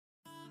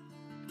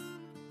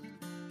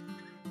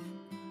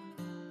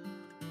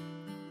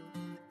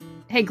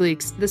Hey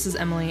Gleeks, this is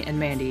Emily and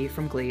Mandy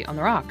from Glee on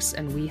the Rocks,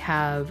 and we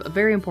have a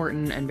very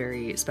important and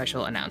very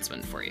special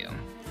announcement for you.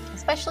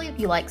 Especially if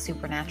you like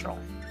Supernatural.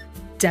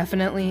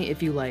 Definitely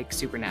if you like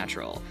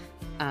Supernatural.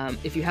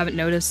 If you haven't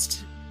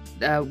noticed,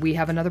 we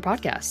have another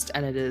podcast,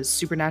 and it is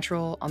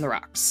Supernatural on the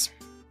Rocks.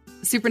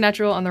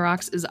 Supernatural on the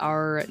Rocks is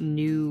our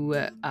new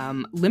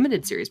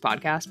limited series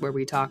podcast where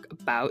we talk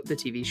about the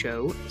TV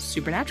show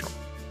Supernatural.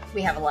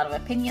 We have a lot of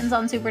opinions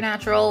on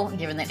Supernatural,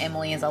 given that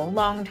Emily is a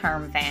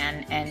long-term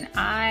fan, and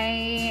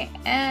I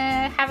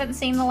haven't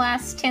seen the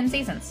last 10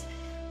 seasons,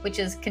 which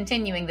is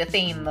continuing the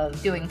theme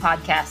of doing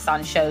podcasts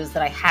on shows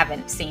that I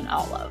haven't seen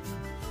all of.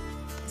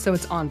 So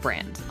it's on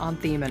brand, on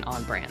theme and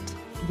on brand.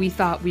 We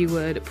thought we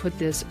would put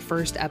this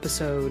first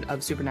episode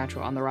of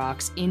Supernatural on the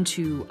Rocks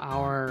into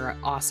our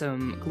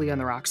awesome Glee on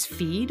the Rocks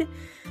feed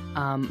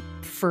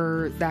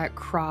for that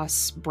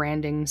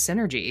cross-branding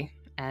synergy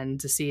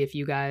and to see if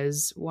you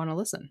guys want to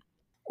listen.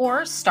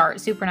 Or start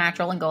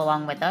Supernatural and go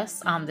along with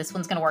us. This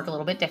one's going to work a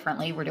little bit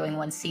differently. We're doing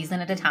one season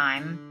at a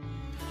time,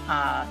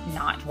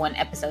 not one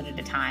episode at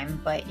a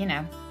time, but,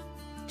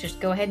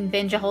 just go ahead and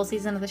binge a whole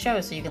season of the show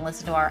so you can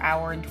listen to our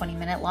hour and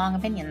 20-minute long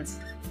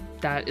opinions.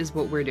 That is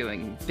what we're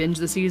doing. Binge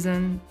the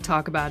season,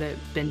 talk about it,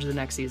 binge the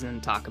next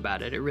season, talk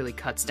about it. It really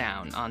cuts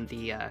down on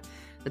the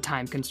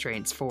time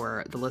constraints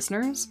for the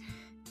listeners.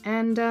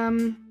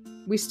 And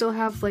we still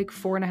have like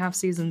 4.5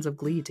 seasons of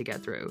Glee to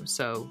get through,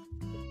 so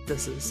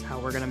this is how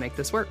we're going to make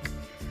this work.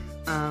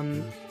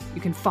 You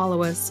can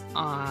follow us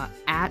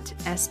at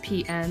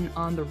SPN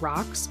on the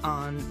Rocks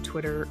on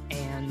Twitter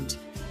and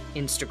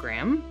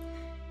Instagram.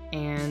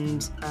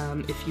 And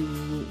if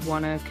you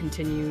want to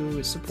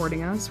continue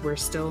supporting us, we're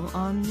still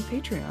on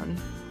Patreon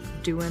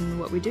doing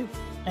what we do.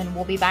 And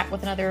we'll be back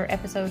with another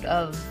episode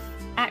of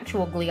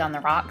actual Glee on the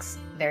Rocks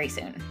very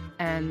soon.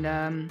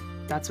 And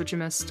that's what you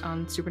missed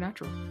on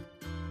Supernatural.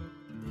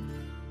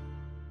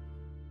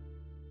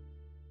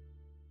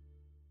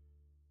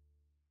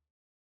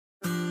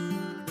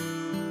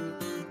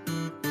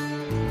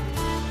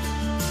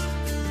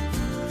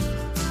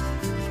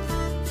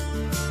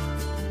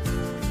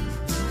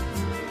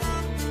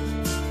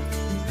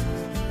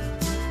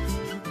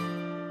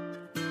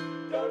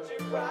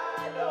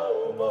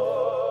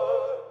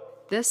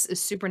 This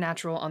is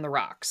Supernatural on the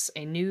Rocks,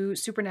 a new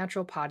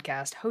Supernatural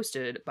podcast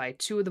hosted by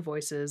two of the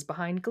voices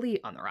behind Glee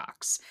on the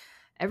Rocks.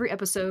 Every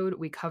episode,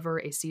 we cover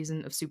a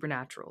season of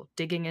Supernatural,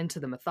 digging into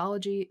the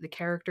mythology, the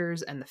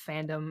characters, and the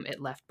fandom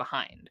it left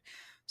behind.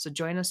 So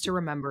join us to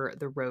remember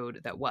the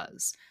road that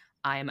was.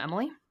 I am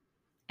Emily.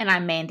 And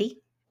I'm Mandy.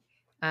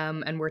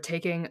 And we're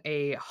taking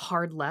a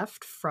hard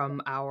left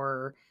from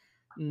our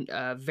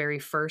very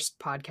first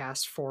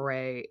podcast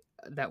foray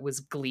that was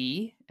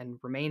Glee and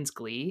remains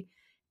Glee.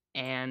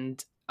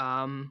 And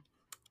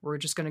we're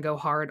just going to go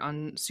hard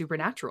on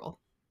Supernatural.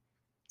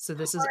 So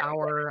this is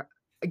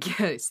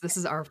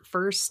our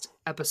first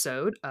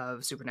episode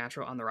of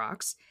Supernatural on the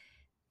Rocks.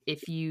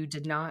 If you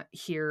did not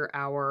hear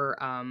our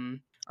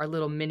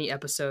little mini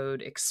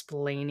episode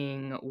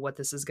explaining what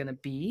this is going to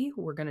be,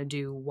 we're going to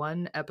do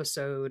one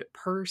episode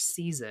per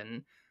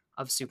season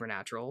of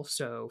Supernatural.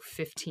 So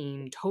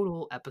 15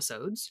 total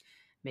episodes,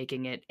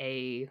 making it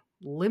a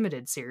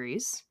limited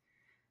series.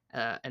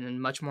 And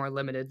much more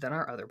limited than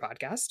our other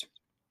podcast.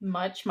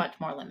 Much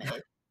more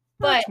limited.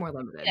 Much more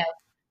limited.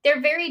 They're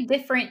very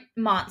different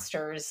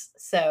monsters,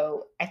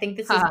 so I think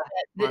this is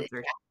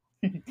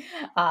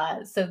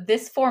so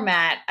this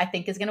format I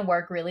think is going to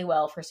work really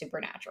well for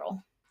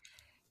Supernatural.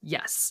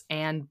 Yes,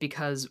 and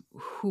because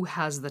who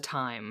has the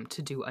time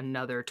to do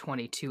another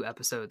 22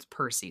 episodes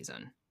per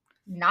season?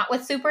 Not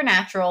with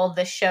Supernatural,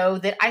 the show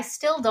that I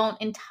still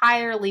don't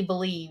entirely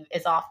believe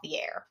is off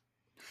the air.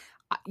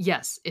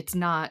 Yes, it's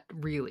not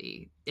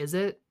really, is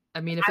it? I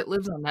mean, if it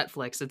lives on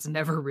Netflix, it's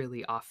never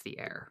really off the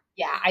air.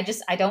 Yeah,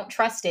 I don't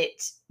trust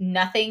it.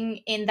 Nothing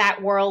in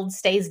that world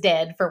stays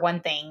dead, for one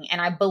thing, and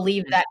I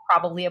believe that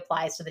probably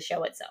applies to the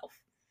show itself.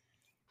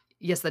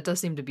 Yes, that does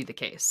seem to be the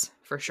case,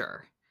 for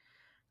sure.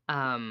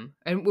 And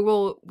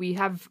we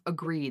have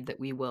agreed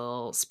that we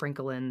will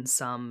sprinkle in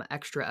some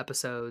extra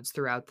episodes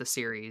throughout the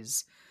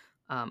series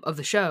of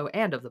the show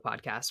and of the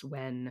podcast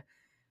when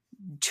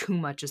too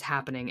much is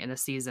happening in a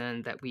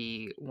season that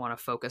we want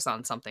to focus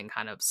on something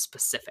kind of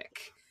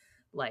specific,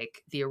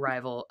 like the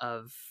arrival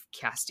of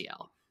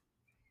Castiel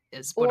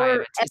is what I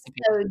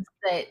anticipate. Episodes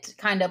that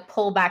kind of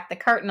pull back the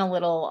curtain a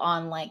little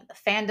on like the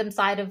fandom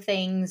side of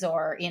things,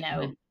 or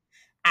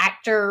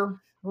actor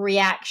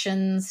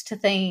reactions to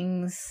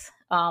things.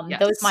 Yes.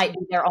 Those might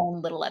be their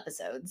own little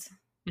episodes.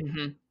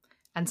 Mm-hmm.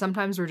 And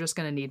sometimes we're just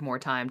going to need more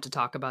time to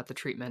talk about the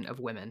treatment of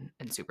women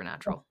in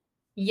Supernatural.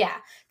 Yeah,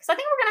 because I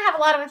think we're going to have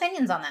a lot of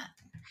opinions on that.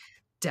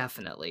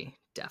 Definitely.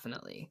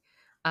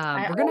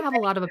 We're going to have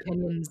a lot of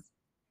opinions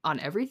on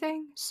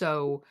everything.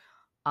 So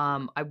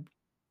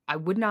I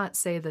would not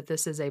say that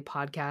this is a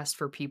podcast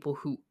for people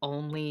who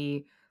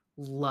only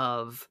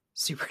love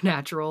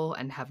Supernatural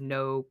and have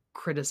no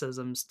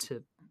criticisms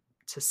to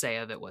say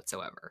of it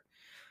whatsoever.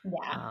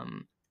 Yeah.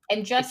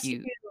 And just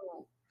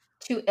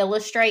to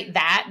illustrate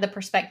that, the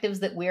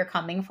perspectives that we're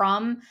coming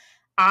from,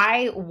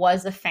 I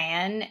was a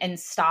fan and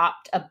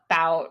stopped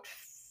about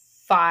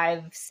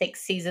 5,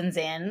 6 seasons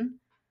in.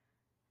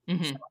 So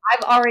Hmm.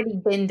 I've already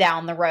been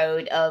down the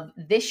road of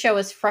this show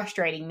is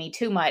frustrating me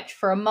too much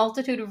for a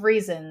multitude of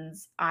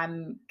reasons.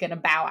 I'm gonna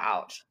bow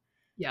out.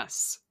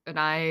 Yes, and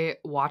I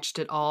watched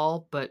it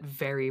all, but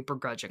very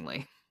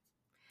begrudgingly.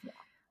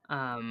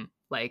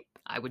 Like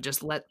I would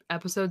just let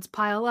episodes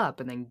pile up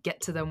and then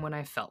get to them when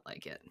I felt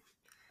like it.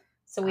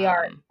 So we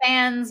are Um,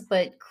 fans,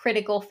 but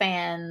critical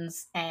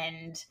fans,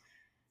 and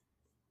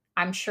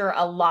I'm sure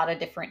a lot of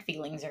different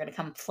feelings are going to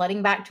come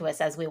flooding back to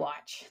us as we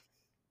watch.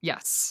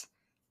 yes,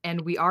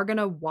 and we are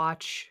gonna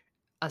watch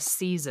a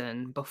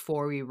season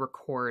before we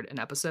record an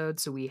episode,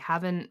 so we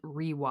haven't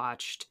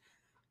rewatched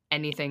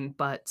anything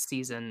but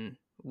season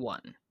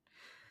 1.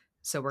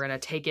 So we're gonna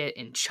take it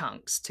in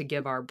chunks to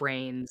give our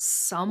brains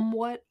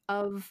somewhat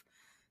of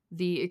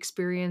the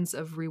experience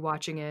of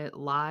rewatching it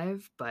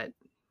live, but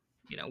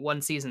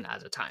one season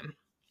at a time.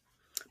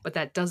 But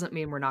that doesn't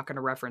mean we're not going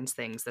to reference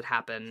things that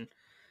happen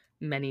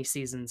many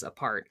seasons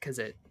apart because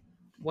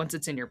once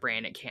it's in your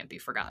brain, it can't be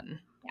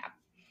forgotten. Yeah.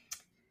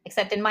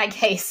 Except in my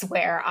case,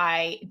 where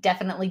I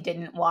definitely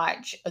didn't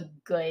watch a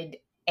good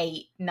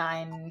 8,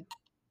 9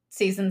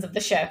 seasons of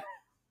the show.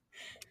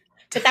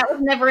 But that was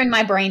never in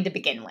my brain to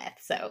begin with.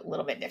 So a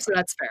little bit So different.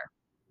 that's fair.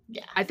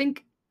 Yeah. I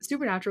think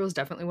Supernatural is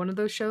definitely one of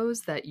those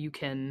shows that you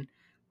can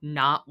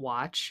not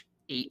watch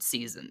 8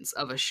 seasons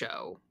of a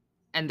show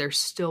and there's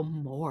still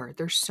more.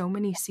 There's so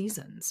many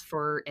seasons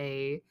for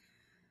a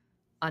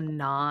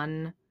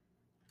non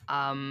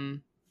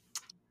um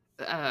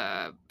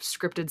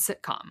scripted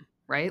sitcom,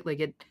 right? Like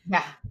it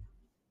Yeah.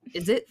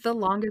 is it the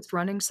longest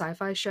running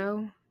sci-fi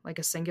show? Like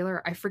a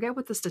singular? I forget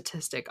what the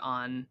statistic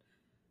on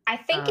I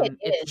think it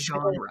its is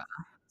because genre.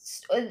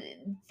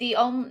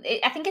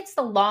 I think it's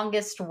the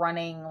longest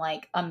running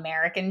like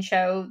American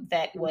show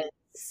that was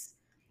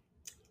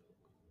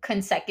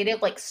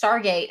consecutive. Like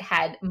Stargate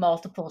had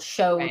multiple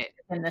shows Right.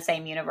 in the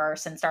same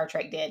universe, and Star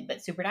Trek did,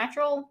 but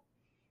Supernatural,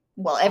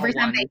 well, every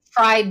All time they one.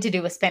 tried to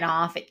do a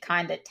spinoff, it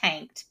kind of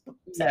tanked.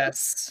 So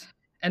Yes.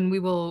 And we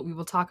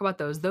will talk about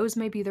those. Those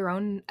may be their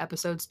own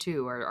episodes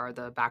too, or are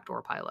the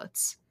backdoor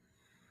pilots.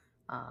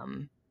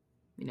 Um,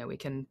 we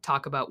can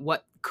talk about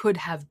what could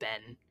have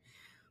been,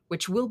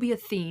 which will be a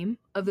theme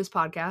of this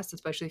podcast,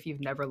 especially if you've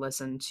never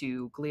listened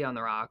to Glee on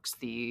the Rocks.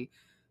 The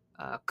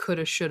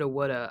coulda, shoulda,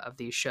 woulda of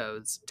these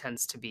shows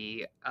tends to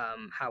be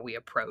how we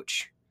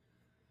approach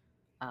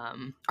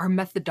our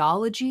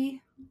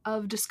methodology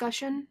of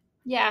discussion,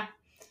 yeah,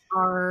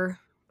 our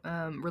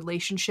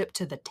relationship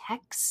to the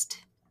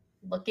text.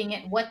 looking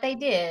at what they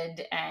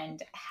did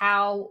and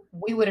how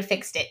we would have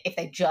fixed it if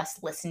they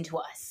just listened to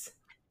us.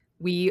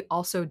 We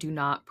also do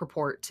not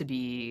purport to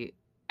be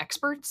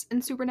experts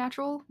in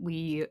Supernatural.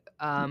 We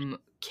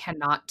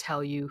cannot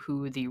tell you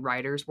who the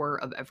writers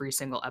were of every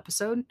single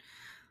episode.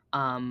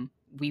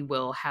 We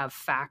will have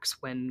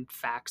facts when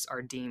facts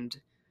are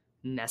deemed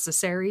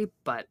necessary,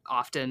 but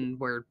often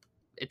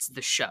it's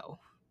the show,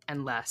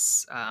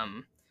 unless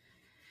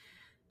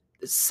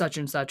such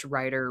and such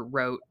writer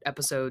wrote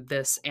episode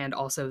this and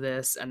also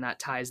this, and that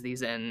ties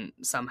these in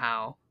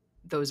somehow.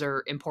 Those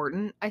are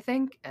important, I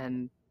think,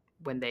 and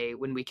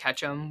when we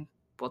catch them,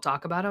 we'll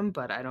talk about them.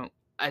 But I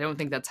don't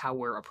think that's how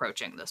we're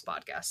approaching this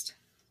podcast,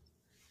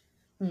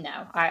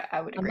 No,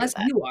 I would agree with unless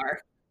that. you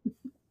are.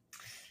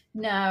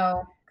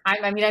 No,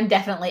 I mean, I'm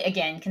definitely,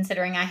 again,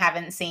 considering I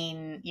haven't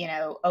seen,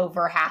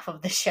 over half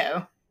of the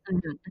show,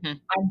 Mhm.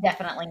 I'm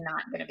definitely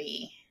not going to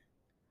be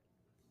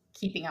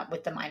keeping up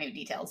with the minute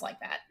details like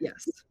that.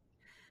 Yes.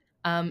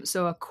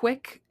 So a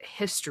quick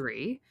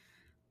history.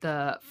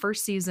 The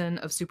first season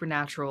of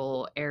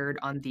Supernatural aired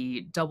on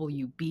the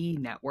WB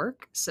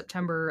network,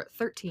 September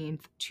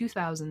 13th,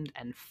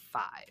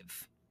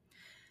 2005.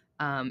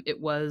 It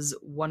was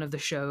one of the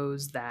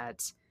shows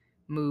that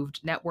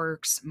moved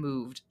networks,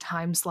 moved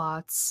time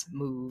slots,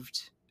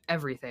 moved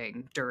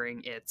everything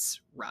during its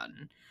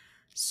run.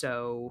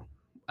 So,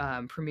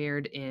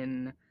 premiered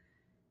in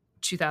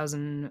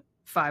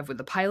 2005 with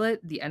the pilot.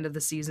 The end of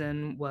the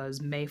season was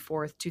May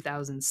 4th,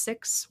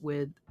 2006,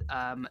 with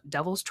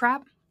Devil's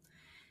Trap.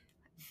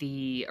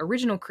 The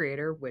original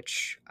creator,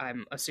 which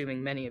I'm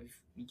assuming many of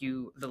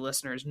you, the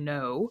listeners,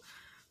 know,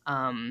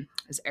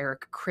 is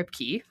Eric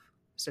Kripke.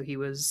 So he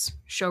was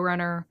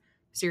showrunner,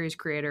 series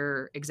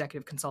creator,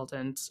 executive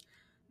consultant.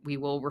 We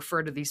will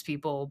refer to these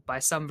people by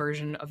some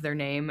version of their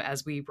name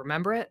as we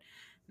remember it.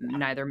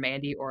 Neither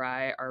Mandy or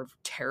I are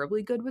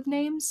terribly good with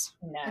names,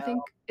 I No.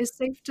 think is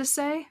safe to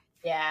say.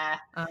 Yeah.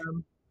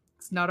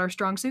 It's not our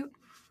strong suit.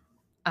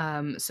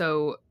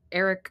 So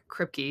Eric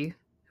Kripke,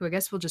 who I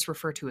guess we'll just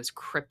refer to as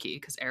Kripke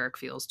because Eric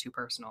feels too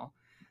personal,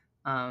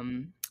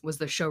 was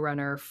the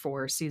showrunner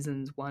for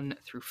seasons 1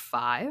 through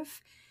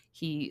 5.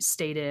 He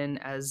stayed in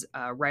as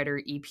a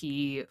writer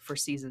EP for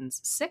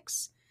seasons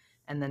 6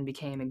 and then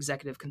became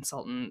executive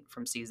consultant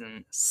from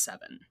season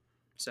 7.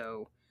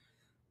 So,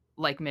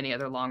 like many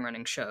other long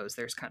running shows,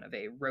 there's kind of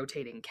a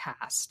rotating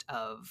cast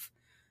of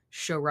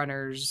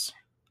showrunners,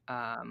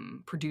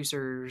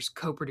 producers,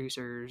 co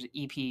producers,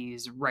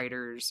 EPs,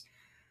 writers.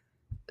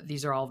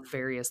 these are all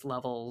various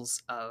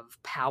levels of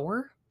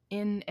power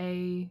in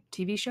a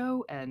TV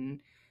show,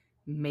 and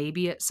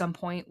maybe at some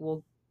point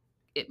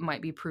it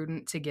might be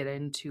prudent to get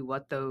into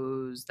what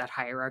that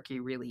hierarchy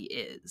really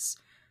is.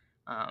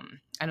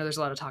 I know there's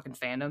a lot of talk in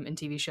fandom in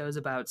TV shows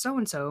about so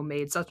and so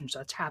made such and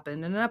such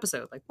happen in an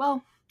episode. Like,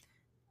 well,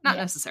 not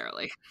Yeah.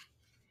 necessarily.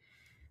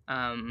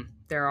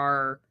 There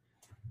are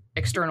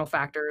external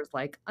factors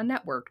like a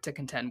network to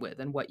contend with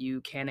and what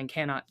you can and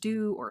cannot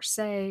do or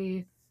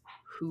say,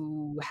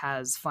 who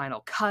has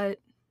final cut.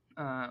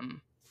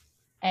 And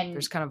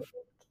There's kind of,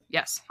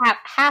 yes,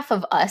 half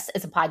of us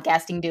as a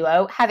podcasting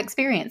duo have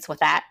experience with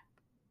that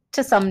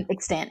to some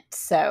extent.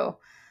 So,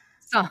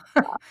 so,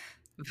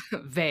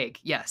 vague,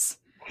 yes.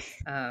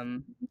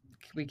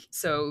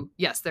 So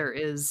yes,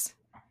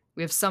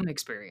 we have some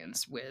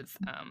experience with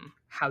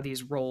how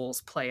these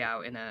roles play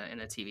out in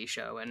a TV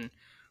show and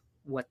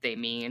what they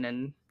mean,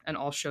 and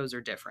all shows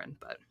are different.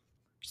 But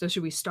so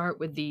should we start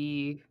with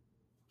the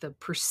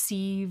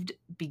perceived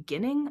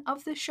beginning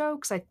of the show?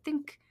 Because I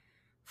think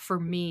for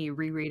me,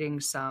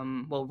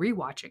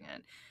 rewatching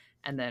it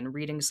and then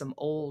reading some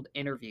old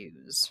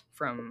interviews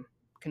from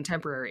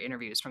contemporary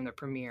interviews from the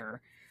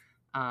premiere,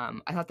 I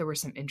thought there were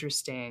some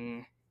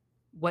interesting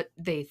what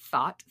they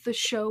thought the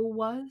show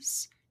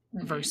was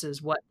mhm.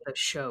 versus what the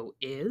show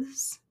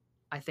is.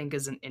 I think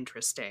is an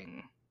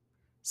interesting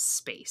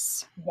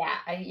space.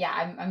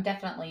 I'm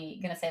definitely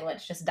gonna say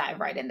let's just dive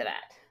right into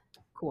that.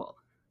 Cool.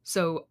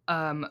 So,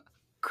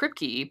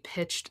 Kripke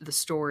pitched the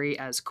story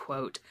as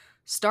quote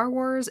Star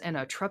Wars and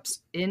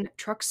in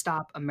truck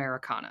stop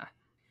Americana,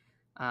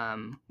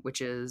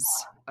 which is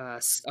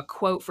a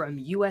quote from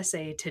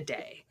USA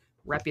Today,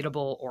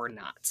 reputable or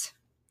not.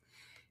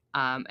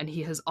 And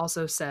he has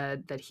also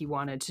said that he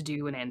wanted to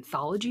do an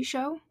anthology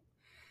show,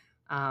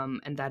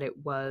 and that it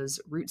was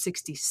Route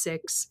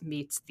 66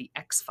 meets the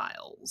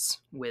X-Files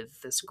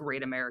with this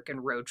great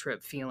American road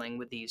trip feeling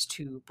with these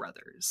two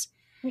brothers.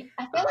 I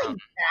feel Um, like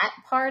that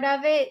part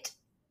of it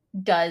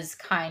does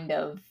kind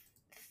of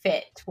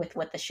fit with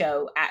what the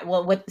show,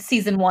 what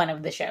season 1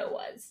 of the show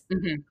was.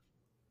 mhm.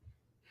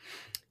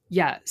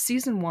 Yeah,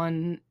 season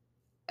one,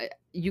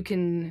 you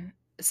can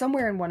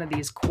somewhere in one of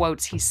these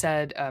quotes he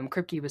said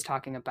Kripke was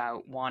talking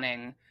about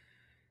wanting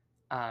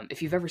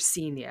if you've ever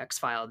seen the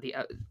X-File,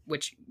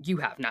 which you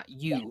have, not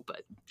Yeah, you,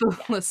 but the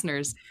yeah.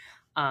 listeners,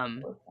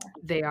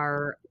 they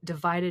are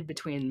divided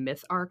between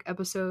myth arc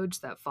episodes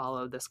that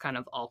follow this kind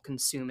of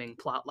all-consuming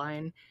plot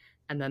line,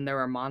 and then there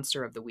are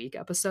Monster of the Week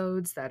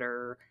episodes that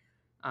are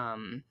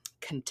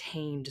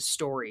contained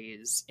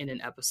stories in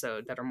an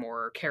episode that are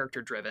more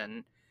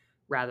character-driven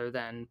rather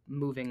than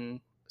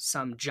moving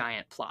some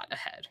giant plot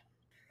ahead.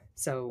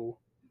 So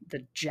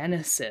the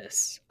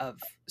genesis of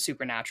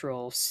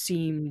Supernatural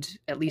seemed,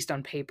 at least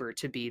on paper,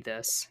 to be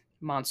this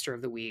Monster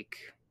of the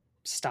Week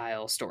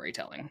style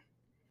storytelling.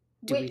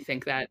 Do we Which,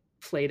 think that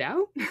played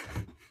out?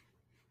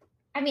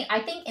 I mean,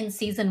 I think in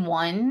season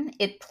 1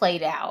 it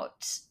played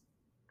out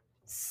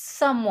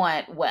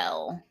somewhat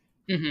well.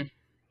 Mm-hmm.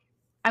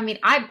 I mean,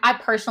 I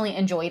personally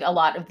enjoyed a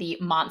lot of the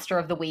Monster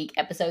of the Week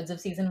episodes of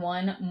season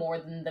 1 more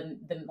than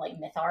the like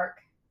myth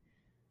arc.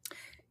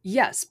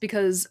 Yes,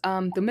 because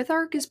the myth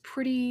arc is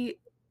pretty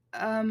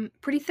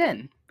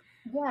thin.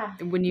 Yeah.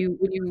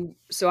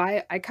 So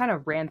I kind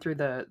of ran through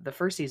the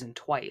first season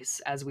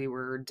twice as we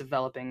were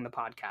developing the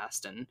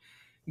podcast and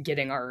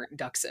getting our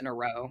ducks in a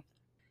row.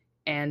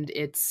 And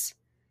it's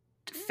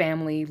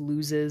family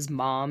loses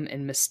mom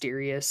in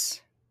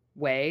mysterious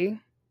way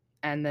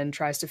and then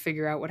tries to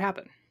figure out what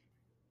happened.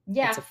 It's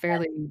Yeah, a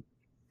fairly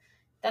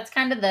that's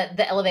kind of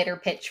the elevator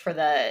pitch for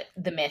the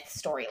myth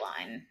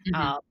storyline.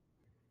 Mhm.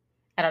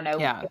 I don't know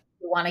Yeah. if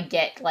you want to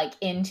get like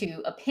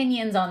into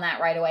opinions on that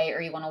right away,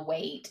 or you want to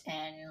wait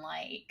and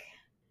like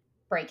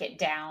break it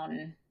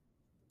down.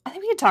 I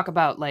think we could talk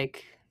about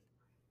like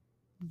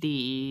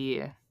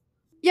the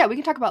yeah, we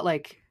can talk about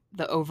like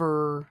the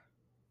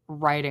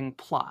overriding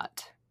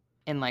plot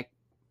in like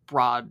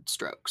broad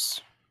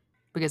strokes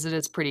because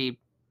it's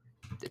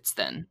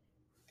thin.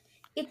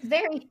 It's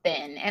very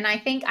thin, and I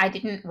think I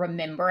didn't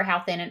remember how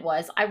thin it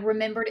was. I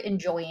remembered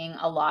enjoying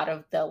a lot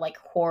of the like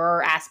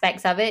horror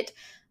aspects of it.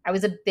 I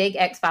was a big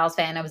X Files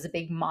fan. I was a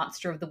big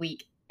Monster of the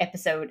Week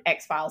episode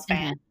X Files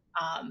fan.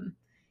 Mhm. Um,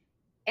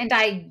 and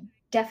I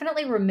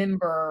definitely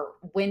remember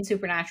when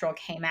Supernatural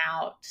came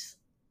out,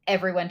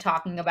 everyone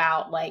talking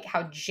about like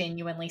how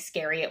genuinely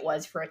scary it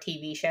was for a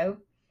TV show.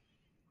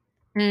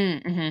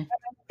 Mm-hmm.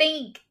 I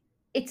think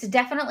it's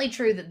definitely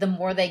true that the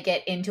more they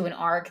get into an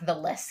arc, the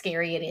less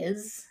scary it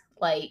is.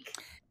 Like,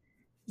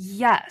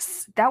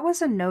 Yes, that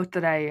was a note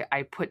that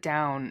I put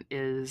down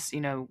is,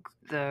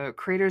 the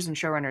creators and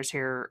showrunners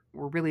here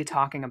were really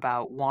talking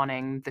about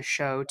wanting the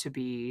show to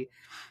be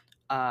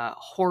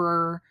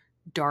horror,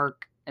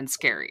 dark, and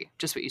scary,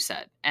 just what you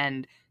said.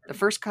 And the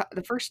first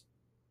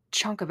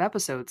chunk of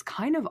episodes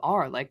kind of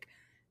are like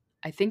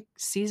I think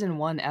season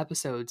 1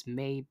 episodes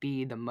may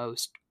be the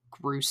most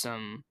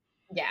gruesome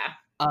yeah,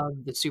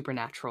 of the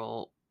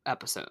Supernatural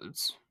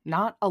episodes.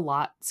 Not a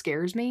lot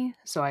scares me,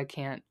 so I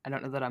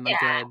don't know that I'm a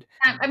Yeah, good.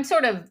 I'm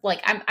sort of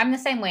like I'm the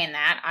same way in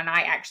that, and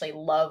I actually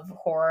love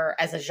horror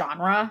as a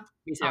genre.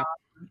 Me too.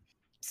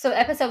 So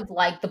episodes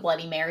like the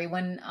Bloody Mary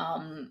one,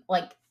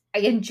 like I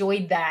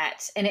enjoyed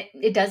that, and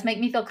it does make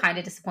me feel kind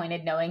of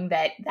disappointed knowing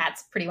that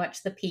that's pretty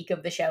much the peak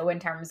of the show in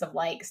terms of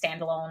like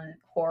standalone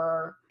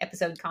horror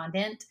episode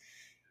content,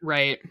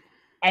 Right.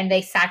 and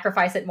they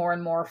sacrifice it more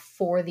and more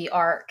for the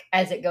arc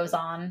as it goes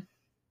on.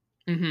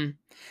 Mm-hmm.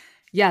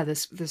 Yeah,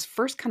 this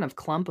first kind of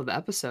clump of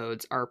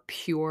episodes are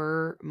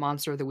pure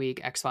Monster of the Week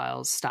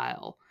X-Files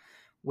style,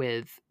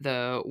 with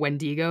the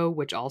Wendigo,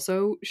 which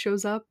also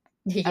shows up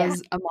Yeah,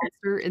 as a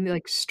monster in the,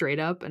 like, straight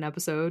up an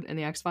episode in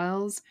the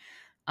X-Files.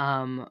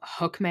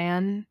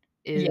 Hookman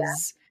yeah.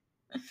 is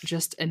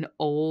just an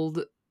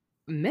old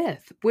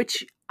myth,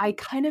 which I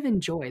kind of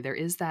enjoy. There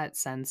is that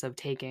sense of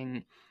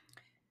taking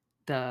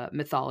the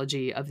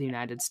mythology of the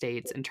United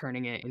States and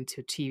turning it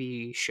into a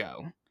TV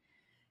show.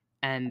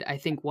 And I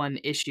think one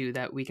issue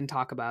that we can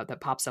talk about that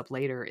pops up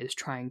later is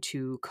trying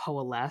to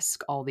coalesce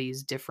all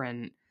these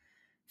different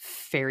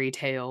fairy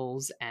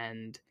tales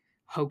and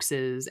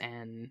hoaxes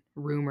and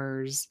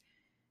rumors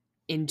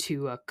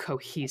into a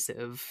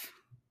cohesive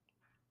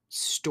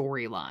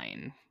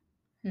storyline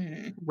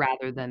Hmm.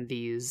 rather than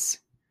these.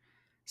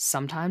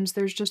 Sometimes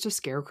there's just a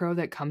scarecrow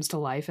that comes to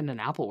life in an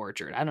apple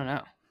orchard. I don't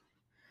know.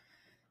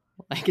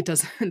 Like, it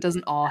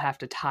doesn't all have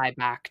to tie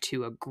back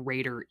to a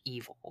greater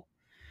evil.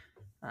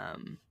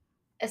 Um,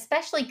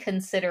 Especially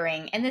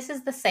considering, and this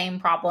is the same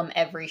problem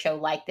every show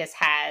like this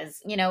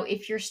has,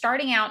 if you're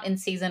starting out in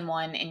season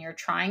one and you're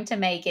trying to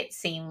make it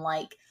seem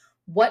like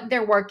what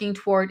they're working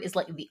toward is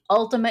like the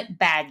ultimate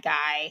bad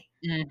guy,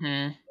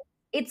 mhm.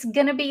 it's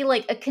gonna be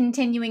like a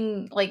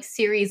continuing like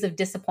series of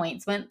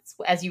disappointments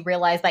as you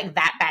realize like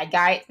that bad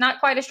guy, it's not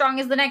quite as strong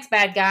as the next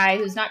bad guy,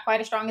 who's not quite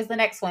as strong as the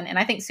next one. And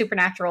I think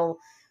Supernatural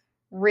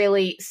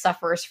really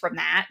suffers from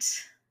that.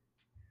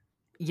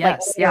 Like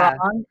Yes, later yeah.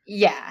 on.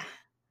 Yeah.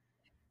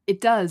 It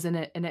does, and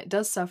it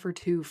does suffer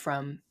too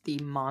from the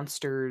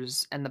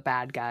monsters and the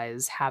bad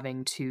guys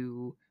having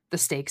to the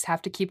stakes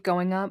have to keep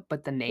going up,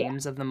 but the Yeah.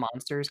 names of the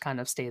monsters kind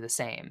of stay the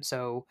same.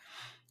 So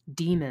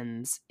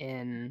demons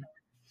in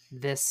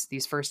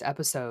these first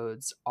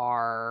episodes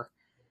are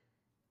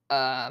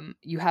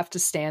you have to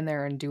stand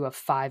there and do a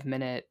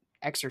 5-minute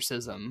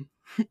exorcism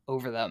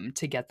over them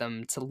to get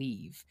them to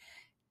leave.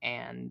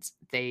 And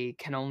they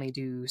can only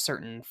do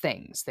certain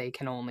things. They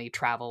can only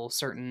travel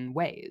certain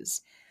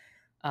ways.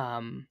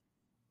 Um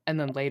and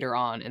then later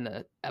on in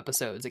the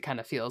episodes, it kind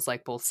of feels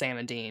like both Sam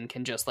and Dean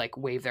can just like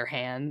wave their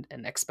hand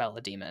and expel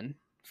a demon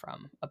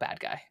from a bad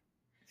guy.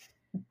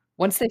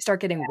 Once they start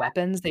getting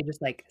weapons, they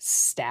just like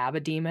stab a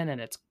demon and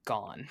it's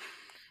gone.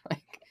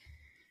 Like,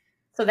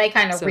 So they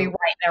kind of so rewrite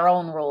their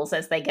own rules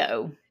as they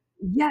go.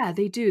 yeah,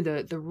 they do.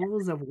 The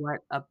rules of what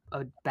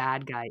a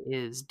bad guy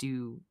is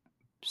do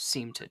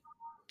seem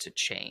to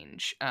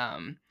change.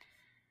 And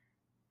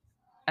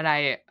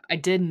I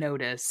did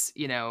notice,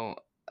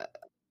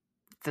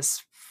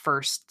 this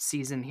first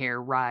season here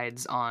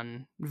rides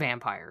on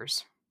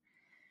vampires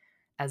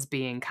as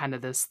being kind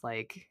of this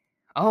like,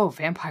 oh,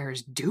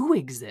 vampires do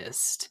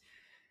exist,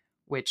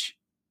 which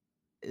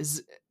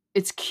is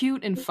it's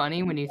cute and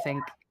funny when you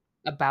think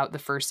about the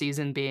first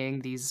season being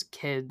these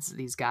kids,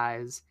 these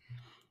guys,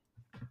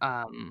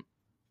 um,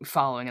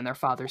 following in their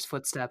father's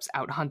footsteps,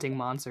 out hunting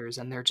monsters,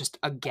 and they're just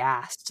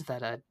aghast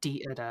that a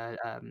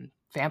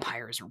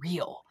vampire is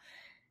real.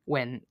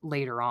 When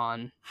later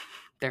on,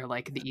 they're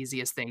like the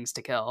easiest things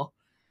to kill.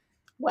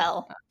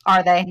 Well,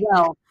 are they?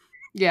 Well,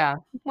 yeah.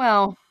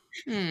 Well,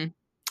 hmm.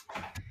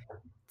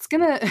 It's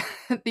gonna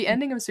the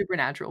ending of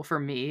Supernatural for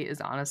me is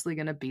honestly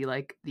gonna be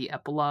like the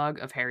epilogue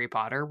of Harry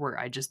Potter, where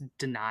I just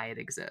deny it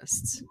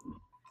exists.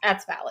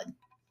 That's valid.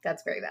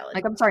 That's very valid.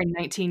 Like, I'm sorry,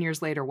 19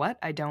 years later, what?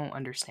 I don't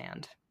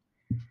understand.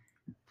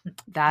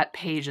 That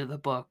page of the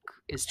book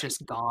is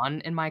just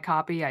gone in my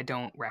copy. I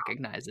don't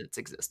recognize its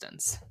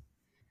existence.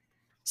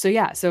 So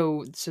yeah,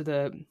 so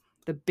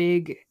the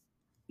big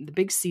the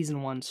big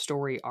season 1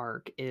 story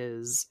arc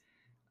is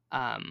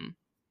um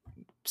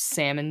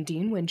Sam and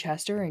Dean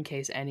Winchester, in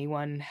case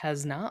anyone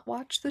has not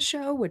watched the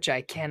show, which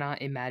I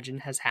cannot imagine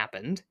has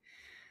happened.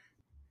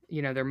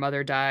 Their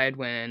mother died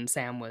when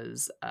Sam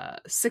was a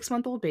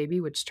 6-month-old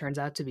baby, which turns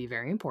out to be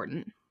very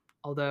important.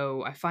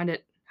 Although I find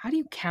it, how do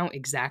you count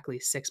exactly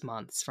 6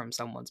 months from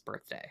someone's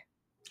birthday?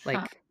 Huh.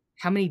 Like,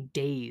 how many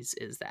days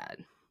is that?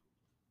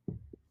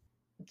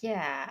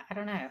 Yeah, I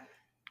don't know.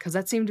 Because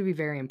that seemed to be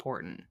very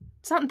important.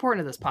 It's not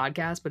important to this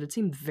podcast, but it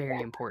seemed very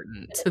Yeah.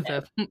 important to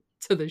the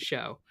to the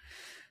show.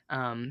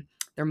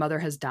 Their mother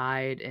has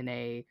died in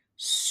a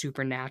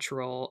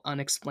supernatural,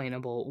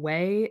 unexplainable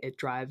way. It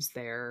drives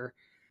their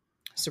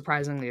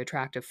surprisingly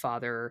attractive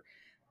father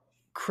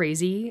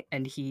crazy,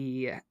 and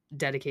he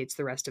dedicates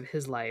the rest of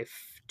his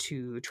life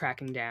to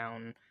tracking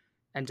down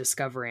and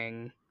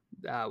discovering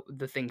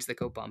the things that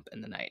go bump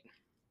in the night.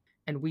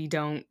 And we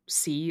don't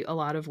see a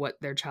lot of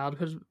what their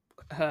childhood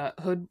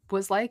hood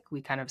was like.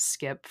 We kind of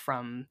skip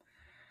from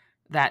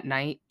that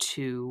night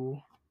to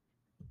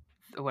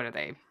what are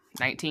they?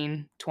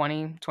 19,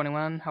 20,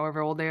 21,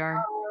 however old they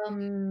are.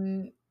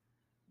 Um,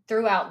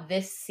 throughout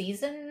this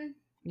season,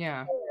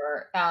 Yeah.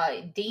 or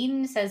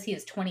Dean says he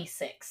is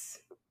 26.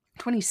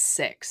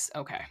 26.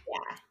 Okay.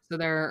 Yeah. So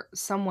they're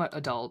somewhat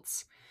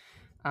adults.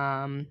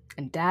 And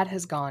dad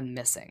has gone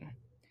missing.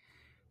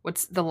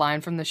 What's the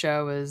line from the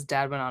show is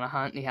dad went on a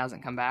hunt and he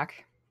hasn't come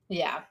back.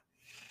 Yeah.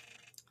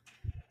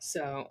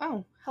 So,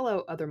 oh,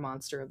 hello, other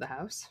monster of the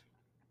house.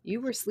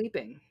 You were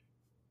sleeping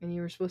and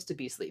you were supposed to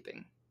be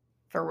sleeping.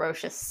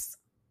 Ferocious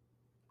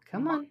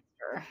Come on.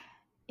 monster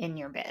in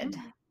your bed.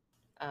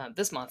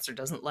 This monster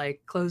doesn't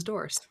like closed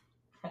doors.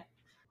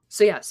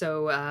 So yeah,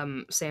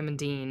 Sam and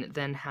Dean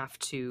then have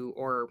to,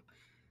 or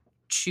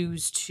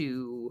choose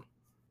to,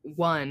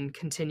 one,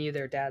 continue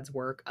their dad's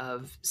work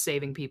of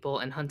saving people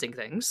and hunting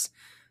things,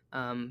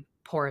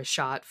 pour a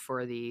shot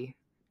for the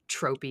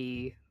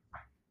tropey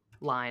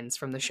lines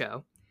from the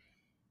show,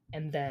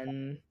 and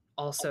then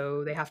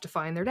also they have to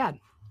find their dad.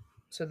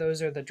 So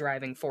those are the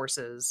driving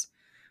forces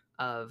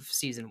of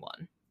season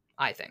one,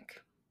 I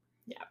think.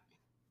 Yeah.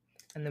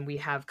 And then we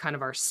have kind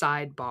of our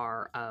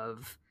sidebar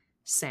of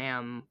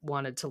Sam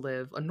wanted to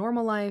live a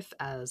normal life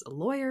as a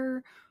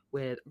lawyer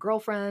with a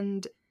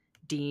girlfriend.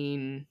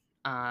 Dean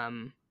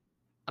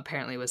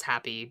apparently was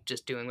happy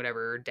just doing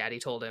whatever daddy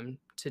told him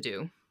to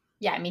do.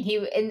 Yeah, I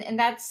mean and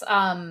that's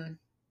I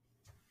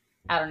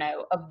don't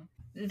know,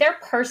 their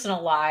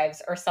personal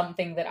lives are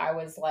something that I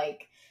was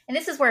like, and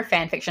this is where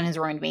fan fiction has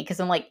ruined me, because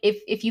I'm like,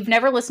 if you've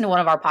never listened to one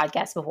of our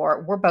podcasts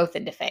before, we're both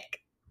into fic.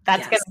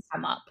 That's Yes. going to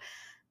come up.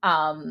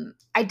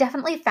 I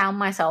definitely found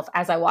myself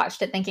as I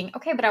watched it thinking,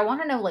 okay, but I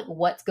want to know like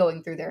what's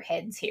going through their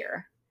heads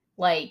here.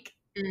 Like,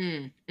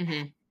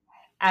 Mm-hmm.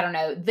 I don't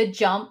know, the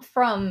jump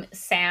from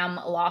Sam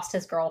lost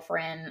his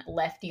girlfriend,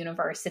 left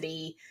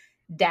university,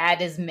 dad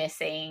is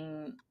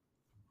missing,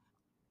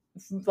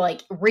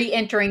 like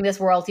re-entering this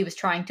world he was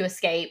trying to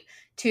escape,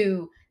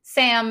 to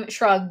Sam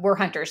shrug, we're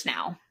hunters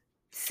now,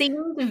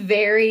 seemed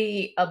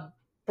very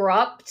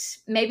abrupt.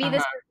 Maybe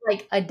this is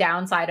like a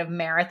downside of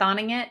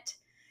marathoning it,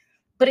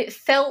 but it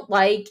felt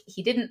like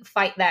he didn't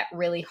fight that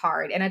really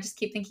hard, and I just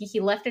keep thinking he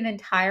left an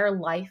entire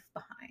life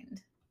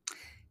behind.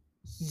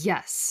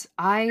 Yes,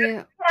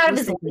 I Out of was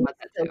his thinking life about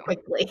that so too.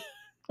 quickly.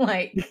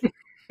 Like,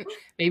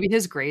 Maybe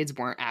his grades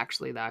weren't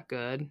actually that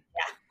good.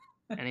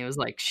 Yeah. And he was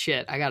like,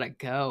 shit, I gotta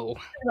go.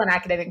 He was on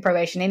academic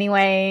probation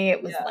anyway.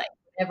 It was Yeah. like,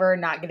 never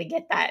not going to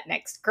get that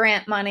next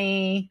grant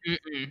money.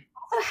 Mm-mm.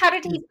 Also, how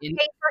did he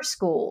pay for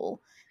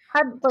school?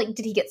 How, like,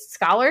 did he get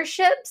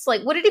scholarships?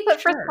 Like, what did he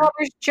put for his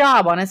father's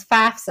job on his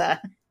FAFSA?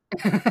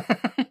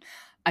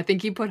 I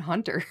think he put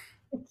Hunter.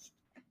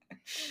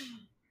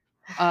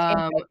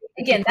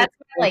 Again, that's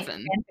my, like,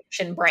 fan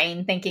fiction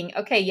brain thinking,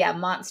 okay, yeah,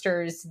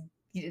 monsters,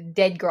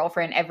 dead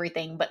girlfriend,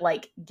 everything, but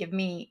like, give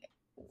me,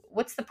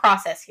 what's the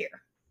process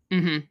here?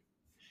 Mm-hmm.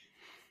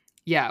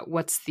 Yeah,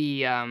 what's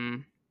the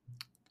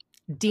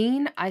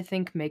Dean, I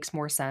think, makes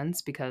more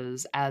sense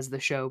because, as the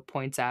show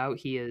points out,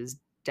 he is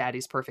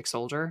daddy's perfect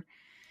soldier.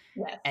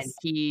 Yes. And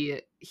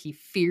he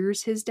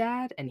fears his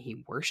dad and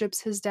he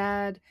worships his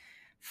dad.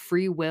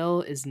 Free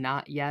will is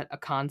not yet a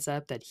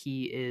concept that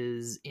he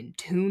is in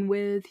tune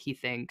with. He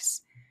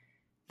thinks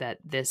that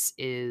this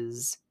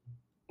is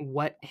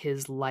what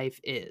his life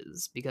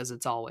is because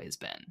it's always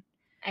been.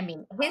 I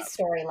mean, his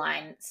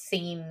storyline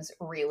seems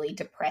really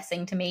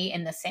depressing to me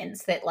in the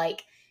sense that,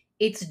 like,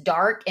 it's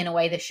dark in a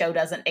way the show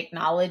doesn't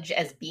acknowledge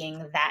as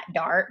being that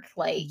dark.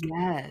 Like,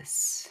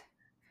 yes,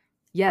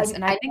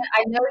 and I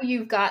know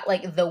you've got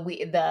like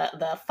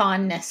the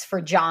fondness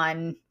for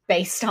John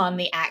based on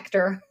the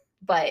actor,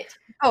 but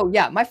oh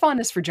yeah, my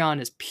fondness for John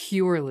is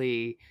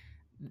purely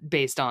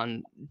based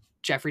on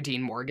Jeffrey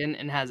Dean Morgan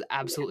and has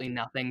absolutely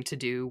nothing to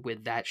do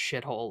with that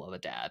shithole of a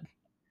dad.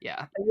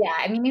 Yeah. Yeah,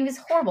 I mean, he was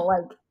horrible.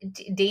 Like,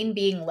 Dean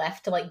being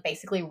left to, like,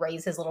 basically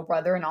raise his little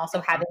brother and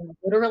also having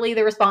literally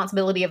the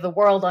responsibility of the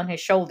world on his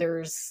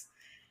shoulders,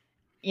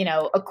 you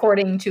know,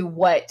 according to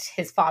what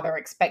his father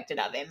expected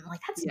of him.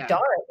 Like, that's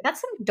dark. That's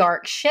some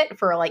dark shit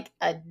for, like,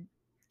 a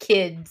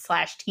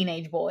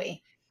kid/teenage boy.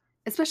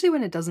 Especially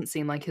when it doesn't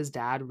seem like his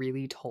dad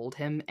really told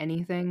him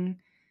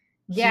anything.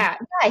 Yeah,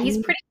 he's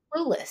pretty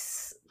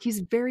clueless.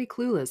 He's very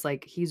clueless.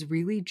 Like, he's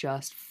really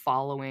just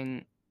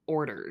following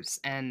orders.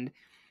 And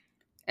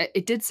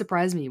it did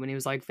surprise me when he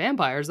was like,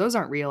 vampires, those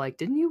aren't real. Like,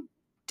 didn't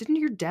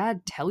your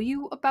dad tell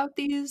you about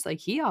these? Like,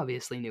 he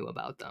obviously knew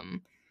about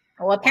them.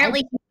 Well,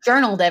 apparently he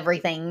journaled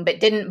everything, but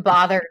didn't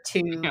bother to,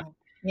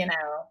 you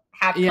know,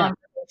 have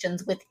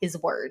conversations with his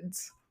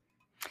words.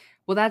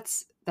 Well,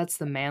 that's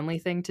the manly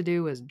thing to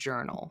do, is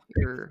journal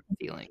your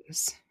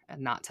feelings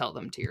and not tell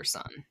them to your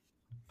son.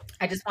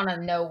 I just want to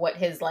know what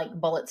his, like,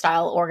 bullet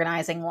style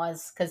organizing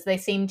was, because they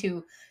seem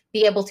to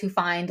be able to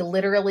find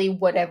literally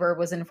whatever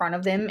was in front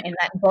of them in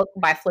that book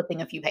by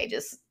flipping a few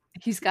pages.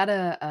 He's got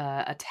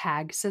a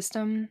tag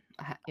system,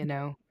 you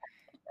know.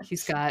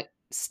 He's got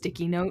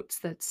sticky notes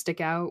that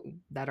stick out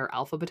that are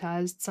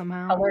alphabetized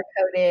somehow.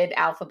 Color-coded,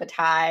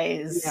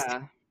 alphabetized.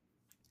 Yeah.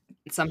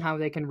 Somehow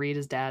they can read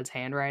his dad's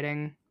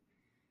handwriting.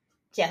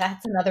 Yeah,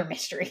 that's another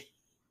mystery.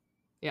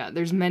 Yeah,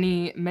 there's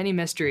many, many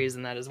mysteries,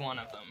 and that is one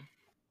of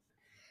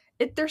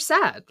them. They're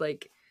sad.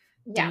 Like,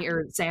 Yeah. Dean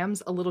or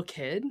Sam's a little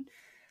kid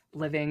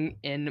living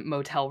in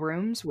motel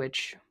rooms,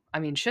 which I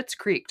mean, Schitt's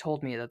Creek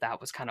told me that that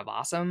was kind of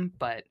awesome,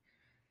 but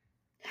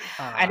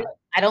I uh, don't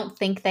I don't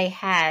think they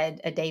had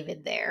a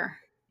David there.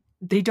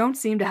 they don't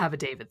seem to have a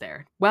David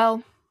there.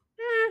 Well,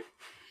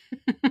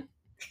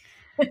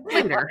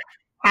 later,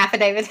 Half a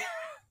David.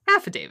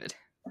 half a David.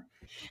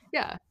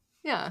 Yeah,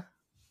 yeah.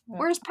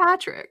 Where's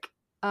Patrick?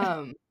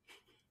 Um,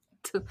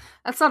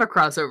 that's not a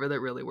crossover that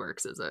really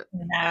works, is it?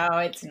 No,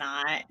 it's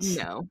not.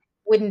 No,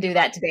 Wouldn't do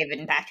that to David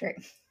and Patrick.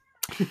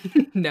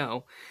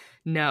 no,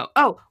 no.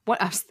 Oh,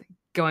 what I was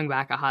going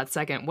back a hot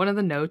second. One of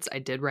the notes I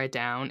did write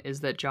down is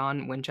that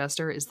John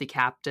Winchester is the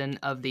captain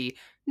of the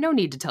no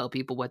need to tell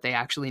people what they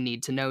actually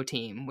need to know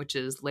team, which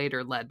is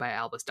later led by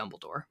Albus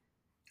Dumbledore.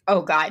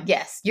 Oh God,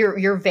 yes,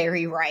 you're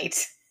very right.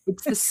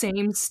 It's the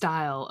same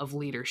style of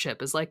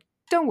leadership as like,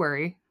 don't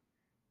worry,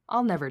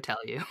 I'll never tell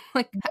you.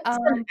 Like, It's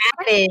some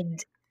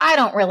added. I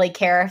don't really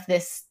care if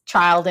this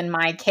child in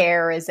my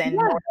care is in yeah,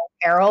 mortal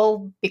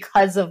peril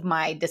because of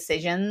my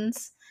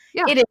decisions.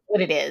 yeah, It is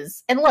what it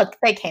is. And look,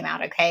 they came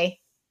out okay.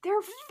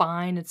 they're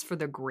fine. It's for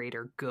the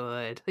greater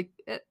good. Like,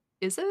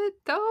 is it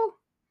though?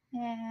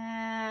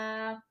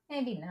 Yeah,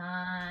 maybe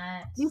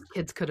not. These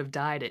kids could have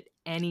died at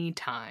any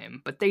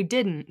time, but they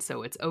didn't,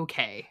 so it's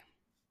okay.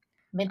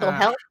 Mental Uh,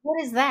 health?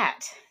 What is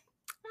that?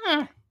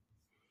 eh,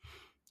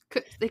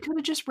 they could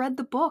have just read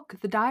the book,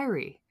 the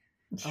diary.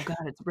 Oh God,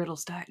 it's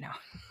Riddle's diary. No,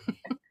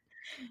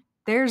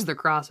 there's the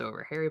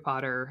crossover. Harry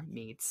Potter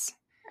meets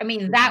I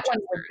mean, the that one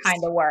would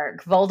kind Winchesters. of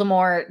work.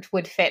 Voldemort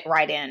would fit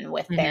right in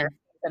with their Mhm.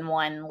 season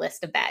one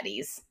list of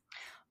baddies.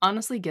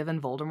 Honestly,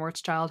 given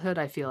Voldemort's childhood,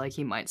 I feel like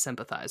he might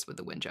sympathize with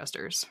the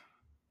Winchesters.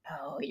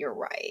 Oh, you're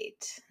right.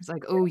 It's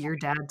like, oh, your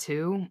dad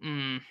too?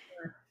 Mm.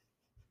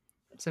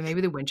 So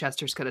maybe the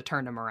Winchesters could have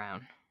turned him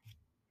around.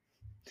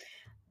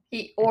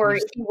 He, And or he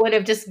he just, would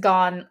have just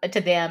gone to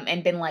them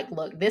and been like,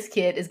 look, this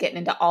kid is getting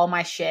into all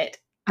my shit.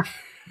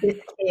 This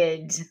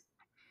kid is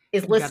you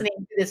gotta, listening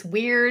to this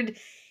weird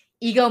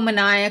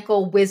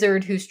egomaniacal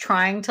wizard who's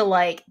trying to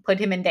like put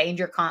him in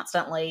danger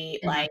constantly.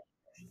 Mhm. Like,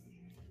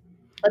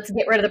 let's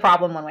get rid of the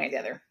problem one way or the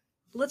other.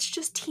 Let's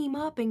just team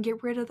up and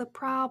get rid of the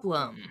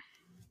problem.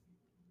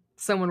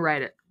 Someone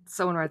write it.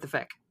 Someone write the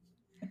fic.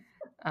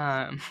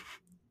 Um,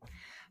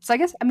 so I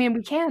guess, I mean,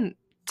 we can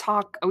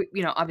talk,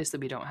 obviously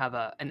we don't have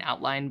an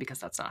outline because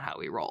that's not how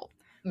we roll.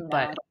 No.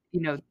 But,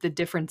 the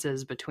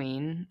differences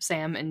between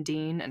Sam and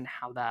Dean and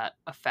how that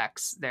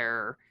affects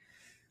their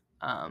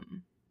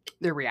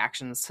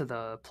reactions to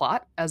the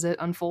plot as it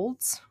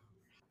unfolds.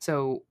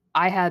 So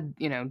I had,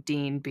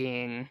 Dean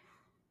being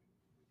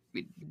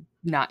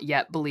not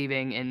yet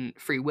believing in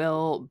free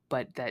will,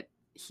 but that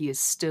he is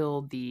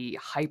still the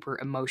hyper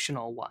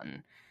emotional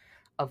one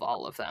of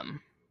all of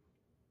them.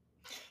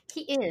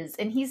 He is.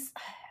 And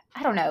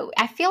I don't know.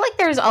 I feel like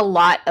there's a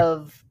lot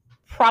of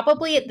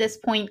probably at this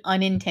point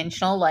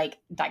unintentional like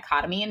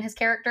dichotomy in his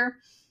character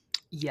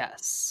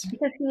Yes.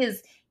 because he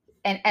is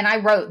and I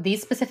wrote these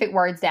specific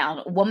words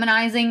down: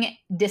 womanizing,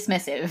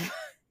 dismissive,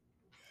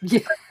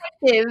 Yeah.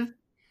 protective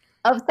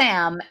of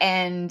Sam,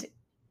 and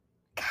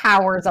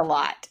cowers a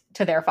lot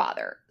to their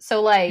father.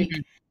 So like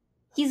Mhm.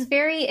 he's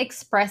very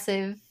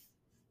expressive.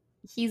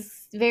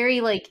 He's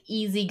very like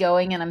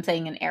easygoing, and I'm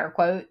saying in air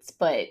quotes,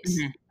 but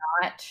Mhm.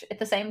 not at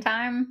the same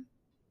time.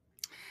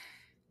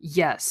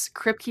 Yes.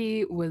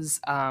 Kripke was,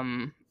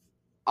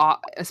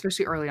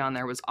 especially early on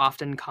there, was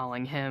often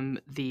calling him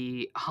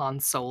the Han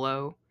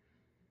Solo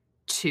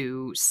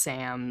to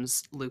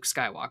Sam's Luke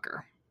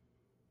Skywalker.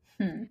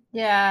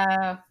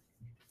 Yeah.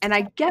 And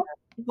I get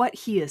what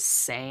he is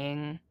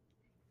saying,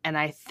 and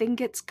I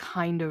think it's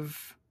kind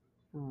of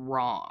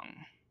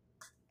wrong.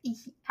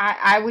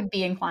 I would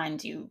be inclined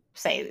to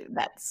say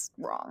that's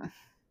wrong.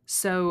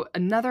 So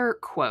another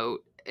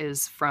quote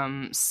is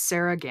from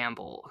Sarah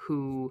Gamble,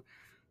 who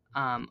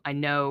I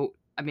know,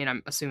 I mean,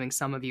 I'm assuming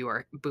some of you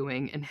are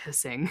booing and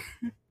hissing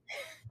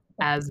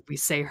as we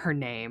say her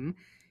name.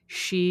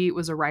 She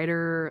was a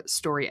writer,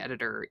 story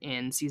editor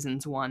in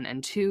seasons 1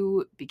 and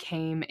 2,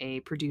 became a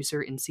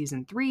producer in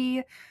season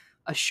 3,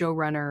 a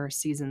showrunner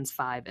seasons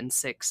 5 and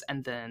 6,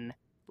 and then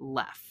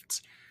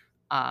left.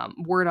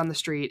 Word on the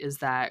street is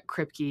that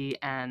Kripke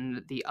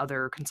and the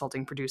other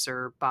consulting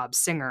producer, Bob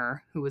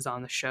Singer, who was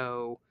on the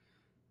show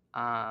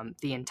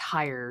the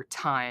entire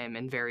time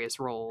in various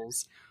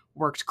roles,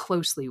 worked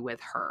closely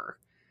with her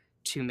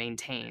to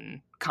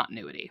maintain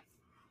continuity.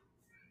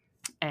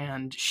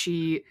 And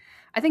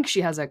I think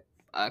she has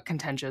a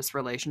contentious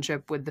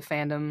relationship with the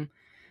fandom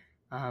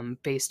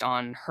based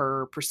on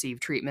her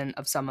perceived treatment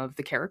of some of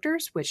the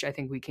characters, which I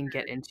think we can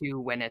get into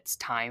when it's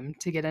time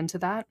to get into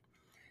that.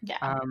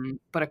 Yeah.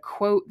 But a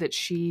quote that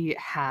she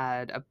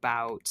had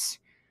about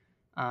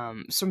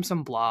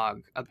some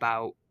blog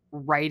about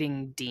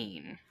writing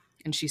Dean,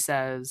 and she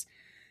says,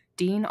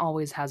 Dean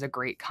always has a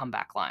great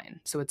comeback line,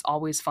 so it's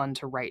always fun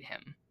to write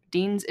him.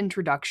 Dean's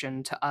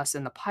introduction to us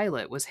in the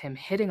pilot was him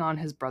hitting on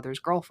his brother's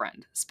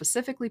girlfriend,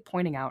 specifically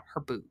pointing out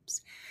her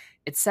boobs.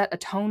 It set a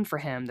tone for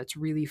him that's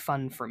really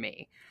fun for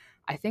me.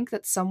 I think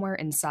that somewhere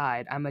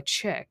inside, I'm a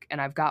chick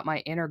and I've got my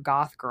inner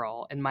goth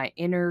girl and my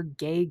inner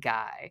gay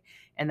guy.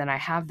 And then I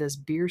have this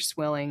beer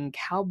swilling,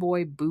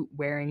 cowboy boot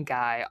wearing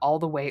guy all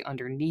the way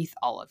underneath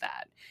all of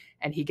that.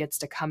 And he gets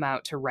to come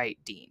out to write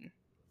Dean.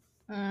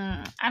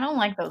 I don't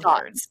like those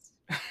words.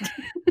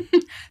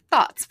 Thoughts?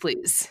 Thoughts,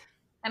 please.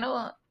 I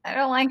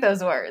don't like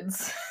those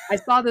words. I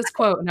saw this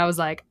quote and I was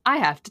like, I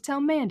have to tell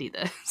Mandy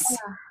this.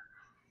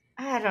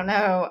 I don't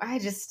know. I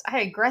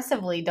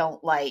aggressively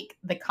don't like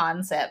the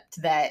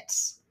concept that,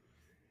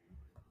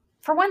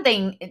 for one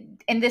thing,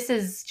 and this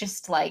is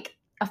just like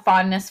a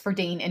fondness for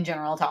Dean in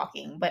general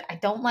talking, but I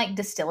don't like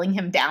distilling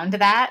him down to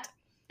that.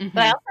 Mm-hmm.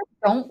 But I also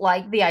don't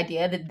like the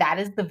idea that that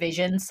is the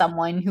vision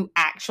someone who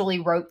actually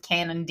wrote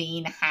Canon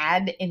Dean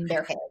had in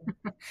their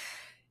head.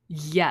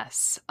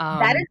 Yes.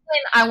 That is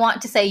when I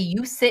want to say,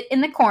 you sit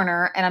in the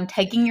corner and I'm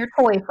taking your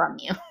toy from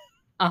you.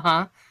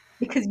 Uh-huh.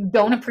 Because you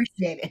don't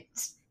appreciate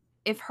it.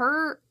 If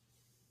her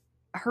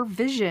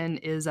vision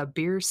is a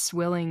beer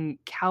swilling,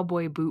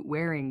 cowboy boot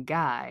wearing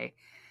guy,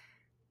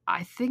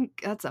 I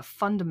think that's a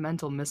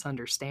fundamental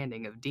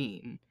misunderstanding of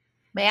Dean.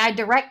 May I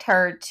direct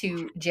her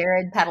to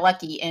Jared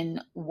Padalecki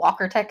in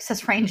Walker,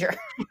 Texas Ranger?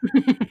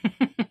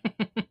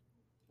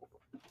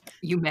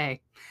 You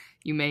may.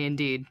 You may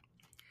indeed.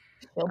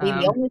 She'll be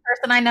the only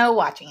person I know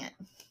watching it.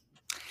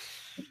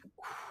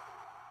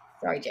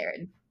 Sorry,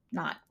 Jared.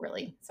 Not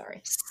really.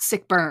 Sorry.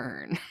 Sick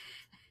burn.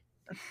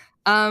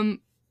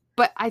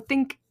 But I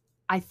think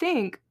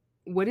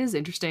what is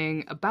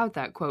interesting about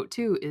that quote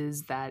too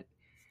is that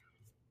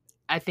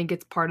I think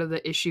it's part of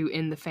the issue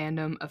in the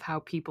fandom of how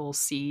people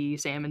see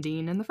Sam and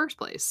Dean in the first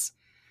place.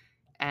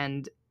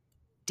 And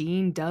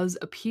Dean does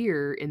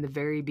appear in the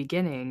very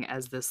beginning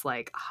as this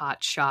like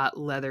hotshot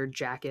leather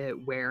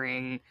jacket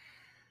wearing,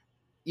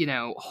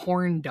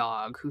 horn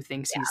dog who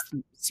thinks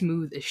he's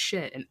smooth as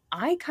shit. And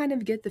I kind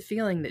of get the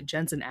feeling that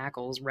Jensen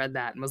Ackles read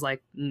that and was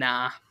like,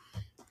 nah,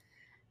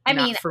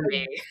 not for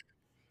me.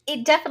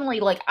 It definitely,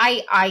 like,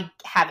 I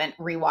haven't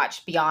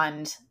rewatched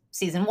beyond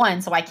season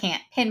 1, so I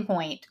can't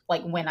pinpoint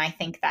like when I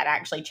think that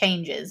actually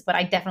changes, but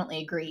I definitely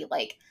agree.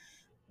 Like,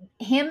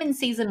 him in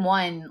season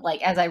 1,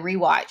 like, as I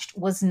rewatched,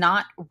 was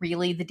not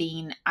really the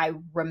Dean I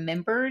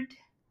remembered.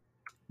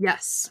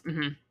 Yes.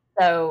 Mm-hmm.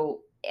 So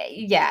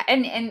yeah,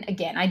 and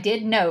again, I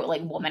did note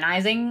like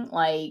womanizing,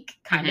 like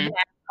kind of an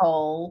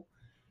asshole.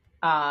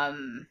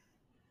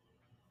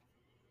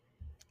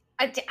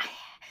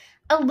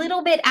 A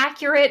little bit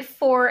accurate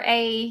for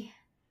a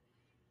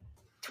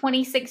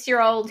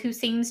 26-year-old who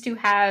seems to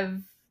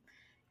have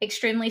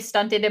extremely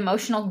stunted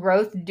emotional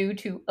growth due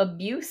to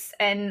abuse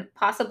and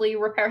possibly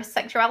repressed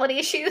sexuality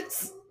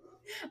issues.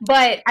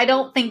 But I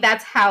don't think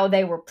that's how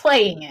they were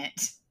playing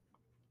it.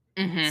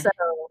 Mm-hmm. So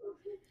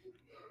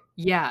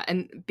yeah,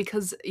 and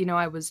because,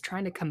 I was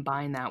trying to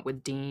combine that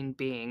with Dean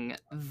being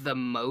the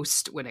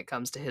most when it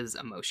comes to his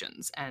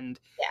emotions. And,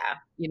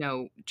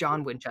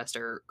 John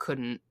Winchester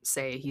couldn't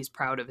say he's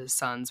proud of his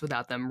sons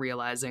without them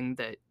realizing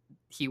that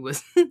he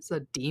was a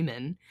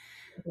demon.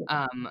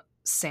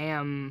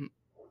 Sam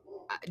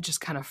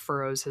just kind of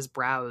furrows his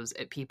brows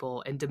at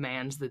people and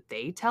demands that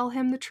they tell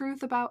him the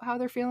truth about how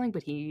they're feeling,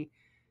 but he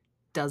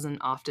doesn't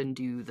often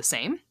do the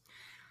same.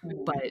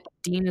 But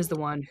Dean is the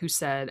one who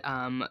said,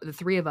 the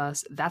three of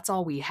us, that's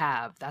all we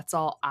have. That's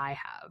all I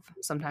have.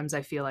 Sometimes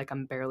I feel like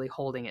I'm barely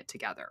holding it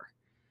together.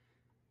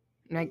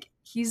 Like,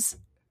 he's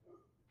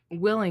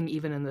willing,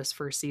 even in this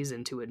first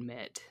season, to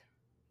admit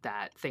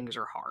that things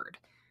are hard.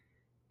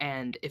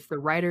 And if the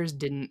writers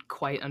didn't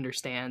quite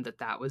understand that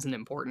that was an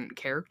important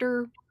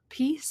character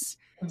piece,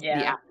 the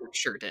actors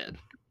sure did.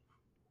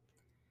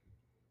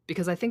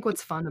 Because I think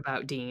what's fun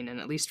about Dean, and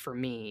at least for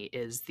me,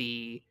 is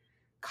the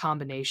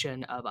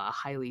combination of a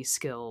highly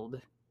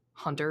skilled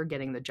hunter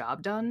getting the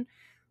job done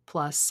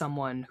plus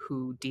someone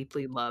who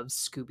deeply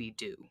loves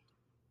Scooby-Doo.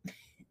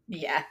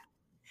 Yeah.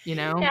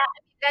 Yeah,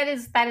 that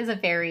is a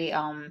very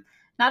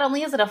not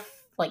only is it a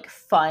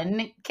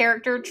fun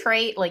character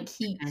trait, like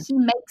he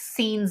makes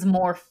scenes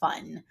more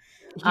fun.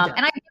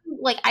 And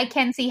I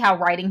can see how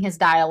writing his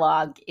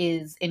dialogue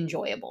is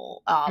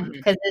enjoyable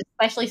because it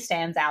especially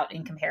stands out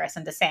in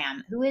comparison to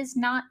Sam, who is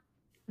not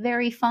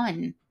very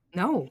fun.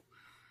 No.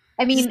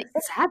 I mean,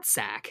 sad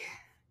sack.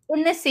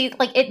 In this season,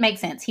 like, it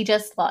makes sense. He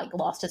just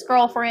lost his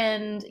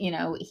girlfriend.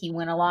 He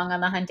went along on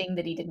the hunting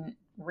that he didn't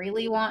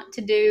really want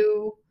to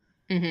do.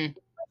 Mm-hmm.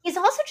 He's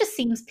also just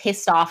seems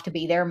pissed off to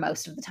be there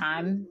most of the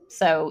time.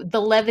 So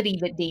the levity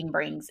that Dean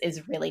brings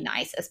is really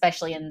nice,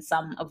 especially in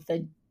some of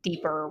the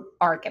deeper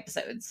arc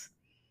episodes.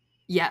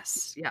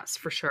 Yes,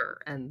 for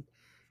sure. And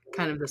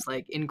kind of this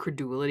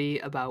incredulity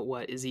about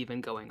what is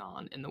even going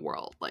on in the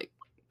world. Like,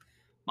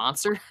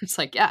 monster? It's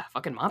like, yeah,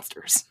 fucking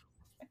monsters.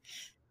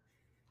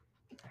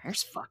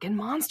 There's fucking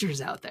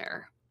monsters out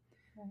there.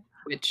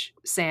 Which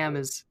Sam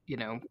is,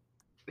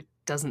 it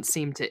doesn't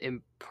seem to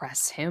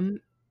impress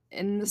him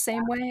in the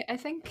same way, I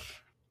think.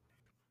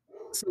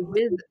 So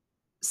with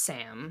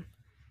Sam,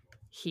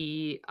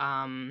 he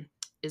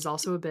is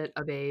also a bit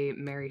of a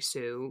Mary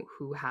Sue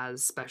who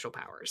has special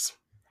powers.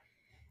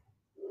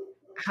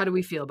 how do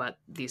we feel about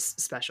these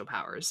special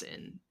powers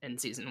in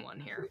season 1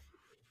 here?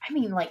 I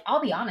mean, like,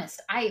 I'll be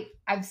honest.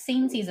 I've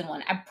seen season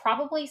one. I've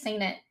probably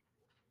seen it.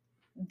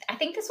 I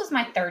think this was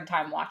my third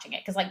time watching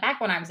it because, like,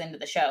 back when I was into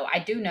the show, I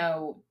do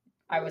know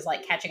I was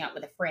like catching up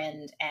with a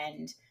friend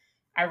and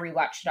I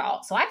rewatched it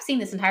all. So I've seen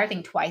this entire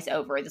thing twice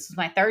over. This was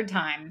my third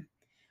time.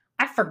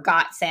 I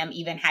forgot Sam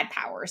even had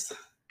powers.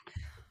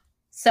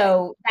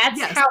 So that's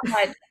Yes. how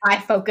much I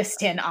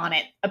focused in on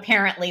it,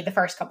 apparently, the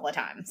first couple of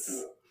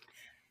times.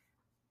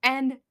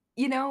 And,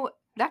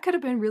 that could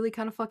have been really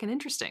kind of fucking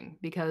interesting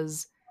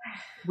because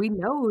we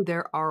know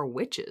there are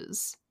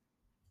witches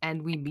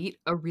and we meet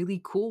a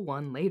really cool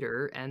one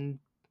later, and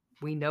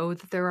we know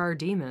that there are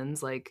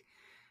demons. Like,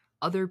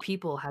 other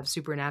people have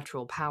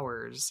supernatural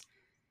powers.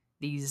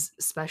 These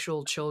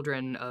special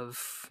children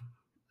of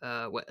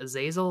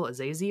Azazel,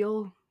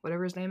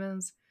 whatever his name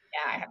is.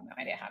 Yeah, I have no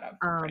idea how to.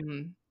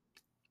 Um,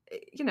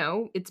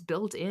 it's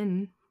built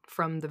in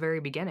from the very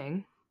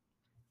beginning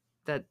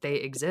that they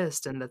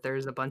exist and that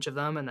there's a bunch of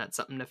them and that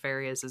something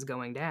nefarious is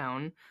going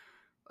down.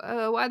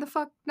 Why the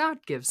fuck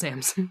not give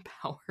Sam some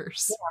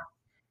powers?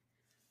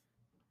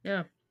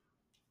 Yeah.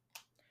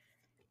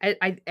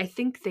 I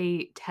think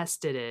they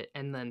tested it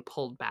and then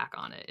pulled back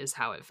on it is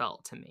how it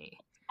felt to me.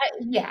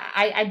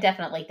 I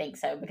definitely think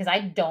so because I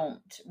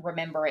don't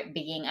remember it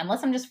being,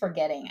 unless I'm just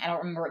forgetting, I don't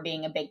remember it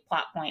being a big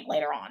plot point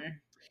later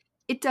on.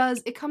 It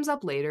does. It comes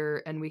up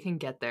later and we can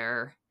get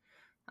there.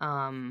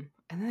 And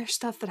then there's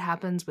stuff that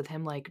happens with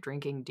him like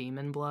drinking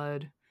demon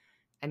blood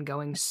and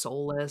going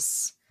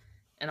soulless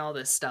and all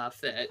this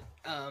stuff that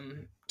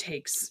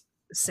takes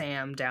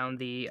Sam down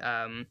the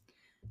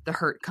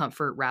hurt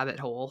comfort rabbit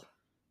hole.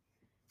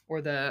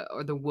 Or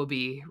the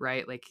whoopee,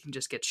 right? Like he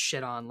just gets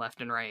shit on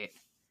left and right.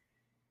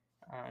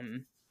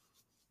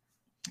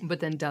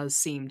 But then does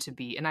seem to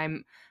be, and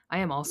I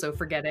am also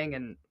forgetting,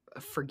 and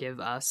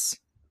forgive us,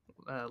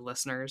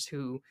 listeners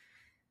who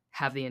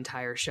have the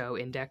entire show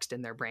indexed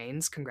in their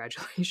brains.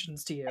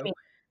 Congratulations to I you. mean,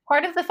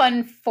 part of the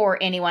fun for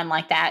anyone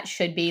like that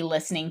should be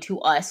listening to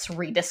us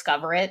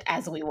rediscover it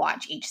as we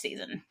watch each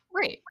season.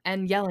 Right.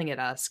 And yelling at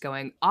us,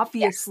 going,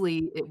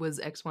 obviously it was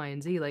X, Y,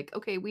 and Z. Like,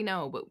 okay, we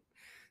know, but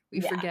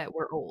we forget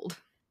we're old.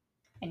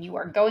 And you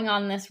are going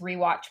on this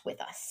rewatch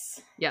with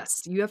us.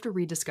 Yes, you have to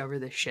rediscover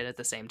this shit at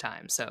the same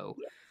time. So,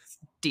 Yes.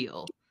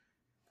 Deal.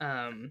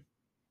 But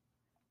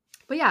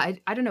yeah,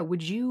 I don't know.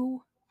 Would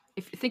you,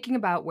 if thinking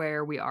about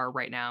where we are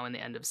right now in the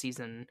end of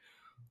season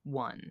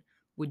 1,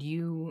 would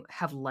you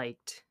have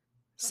liked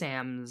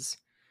Sam's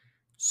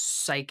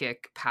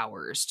psychic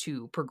powers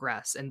to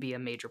progress and be a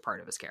major part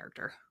of his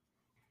character?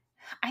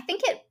 I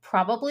think it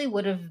probably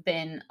would have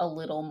been a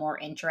little more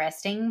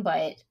interesting,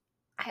 but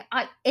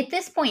I at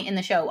this point in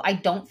the show, I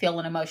don't feel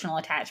an emotional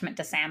attachment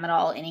to Sam at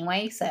all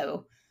anyway.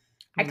 So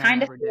I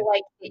kind of feel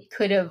like it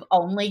could have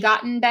only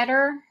gotten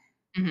better.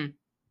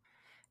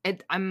 Mm-hmm.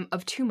 I'm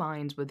of two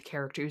minds with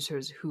characters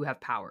who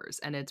have powers,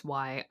 and it's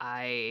why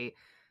I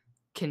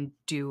can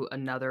do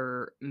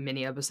another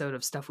mini episode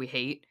of stuff we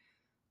hate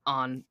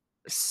on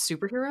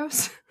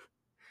superheroes.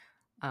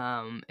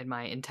 And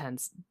my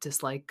intense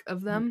dislike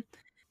of them.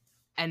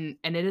 And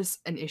it is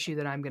an issue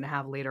that I'm going to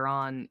have later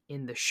on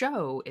in the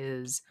show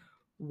is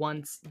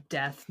once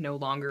death no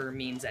longer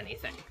means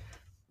anything.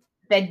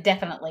 They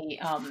definitely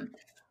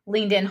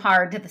leaned in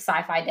hard to the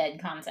sci-fi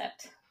dead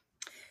concept.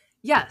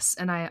 Yes,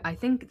 and I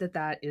think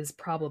that is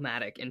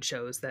problematic in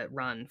shows that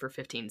run for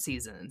 15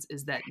 seasons,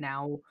 is that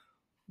now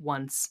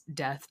once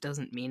death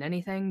doesn't mean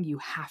anything, you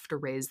have to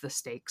raise the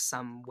stakes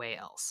some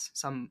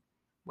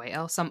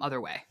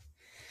other way.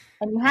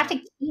 And you have to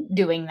keep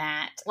doing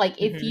that. Like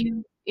if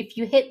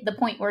you hit the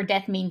point where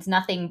death means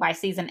nothing by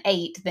season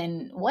 8,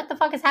 then what the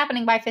fuck is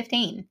happening by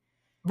 15?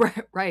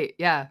 Right,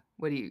 yeah.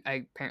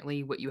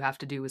 Apparently what you have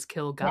to do is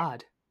kill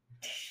God.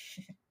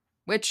 Yeah.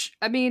 Which,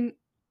 I mean,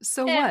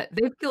 so what?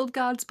 They've killed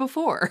gods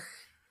before.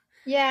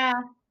 Yeah.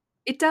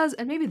 It does,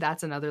 and maybe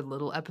that's another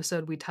little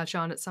episode we touch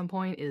on at some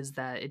point, is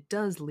that it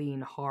does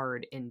lean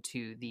hard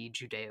into the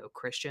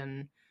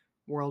Judeo-Christian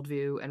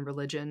worldview and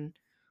religion,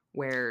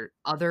 where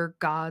other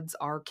gods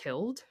are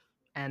killed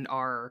and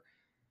are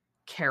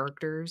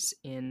characters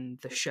in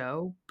the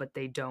show, but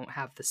they don't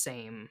have the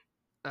same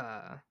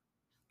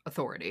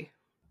authority.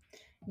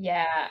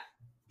 Yeah.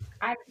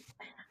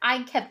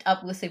 I kept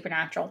up with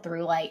Supernatural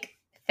through like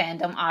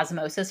fandom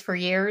osmosis for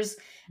years.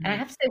 And I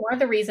have to say one of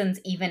the reasons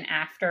even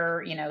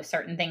after,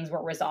 certain things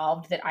were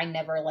resolved that I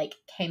never like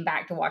came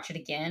back to watch it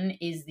again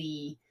is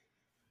the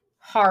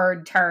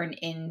hard turn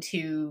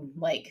into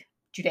like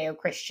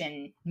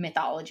Judeo-Christian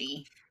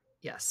mythology.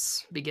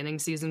 Yes. Beginning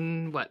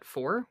season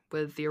 4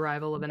 with the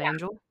arrival of an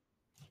angel.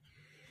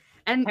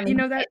 And I mean,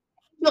 that I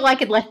feel I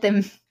could let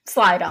them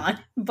slide on,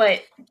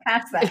 but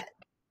past that.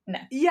 No.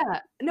 Yeah.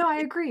 No, I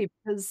agree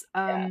because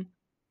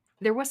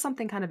there was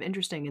something kind of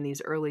interesting in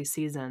these early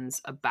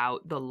seasons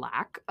about the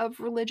lack of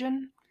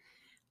religion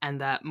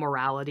and that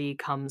morality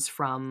comes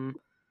from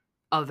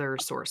other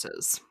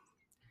sources.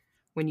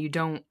 When you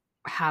don't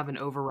have an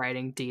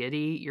overriding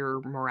deity, your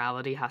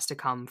morality has to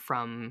come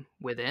from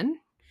within.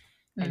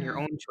 and your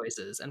Mm. own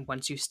choices. And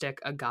once you stick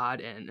a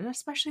god in, and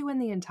especially when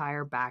the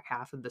entire back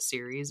half of the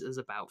series is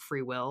about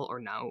free will or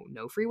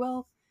no free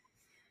will,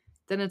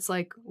 then it's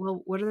like,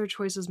 well, what other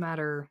choices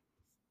matter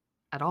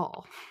at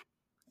all?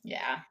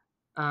 Yeah.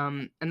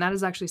 And that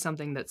is actually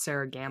something that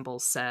Sarah Gamble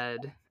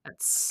said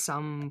at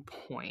some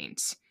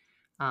point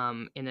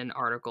in an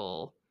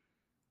article.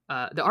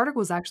 The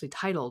article is actually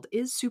titled,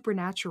 "Is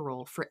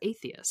Supernatural for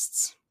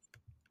Atheists?"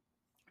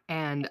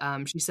 And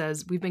she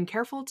says, "We've been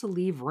careful to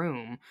leave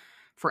room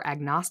for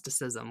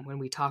agnosticism when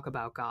we talk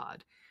about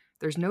God.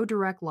 There's no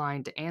direct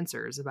line to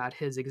answers about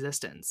his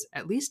existence,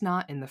 at least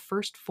not in the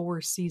first 4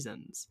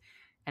 seasons.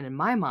 And in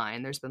my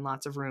mind, there's been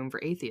lots of room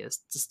for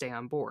atheists to stay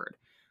on board.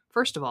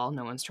 First of all,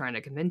 no one's trying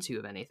to convince you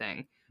of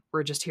anything.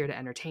 We're just here to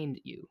entertain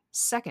you.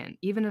 Second,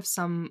 even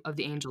some of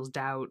the angels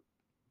doubt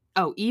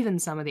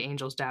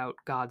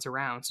God's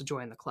around, so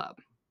join the club.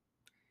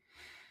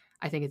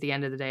 I think at the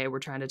end of the day, we're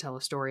trying to tell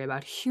a story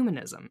about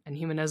humanism, and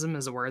humanism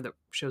is a word that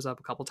shows up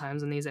a couple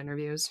times in these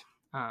interviews.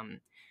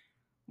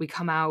 We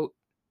come out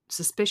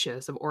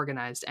suspicious of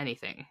organized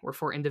anything. We're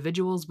for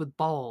individuals with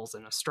balls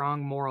and a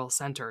strong moral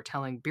center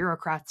telling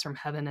bureaucrats from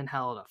heaven and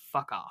hell to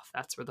fuck off.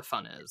 That's where the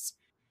fun is."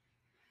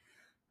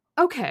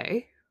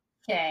 Okay,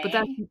 but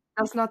Okay.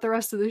 that's not the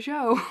rest of the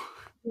show.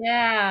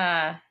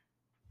 Yeah.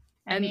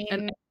 I and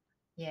and mean,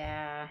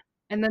 yeah.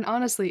 and then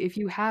honestly, if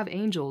you have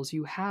angels,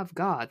 you have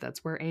God.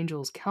 That's where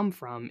angels come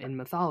from in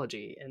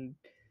mythology and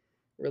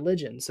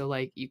religion. So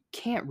like you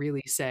can't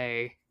really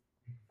say,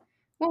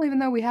 well, even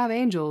though we have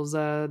angels,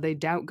 they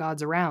doubt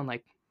God's around.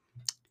 Like,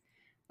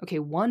 okay,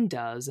 one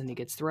does, and he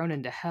gets thrown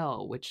into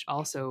hell, which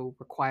also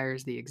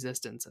requires the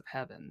existence of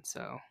heaven.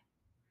 So,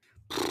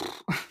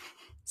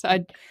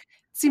 it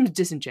seems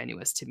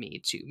disingenuous to me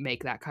to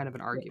make that kind of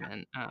an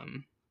argument.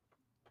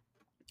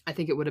 I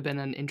think it would have been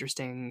an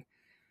interesting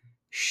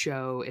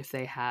show if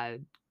they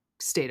had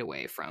stayed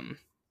away from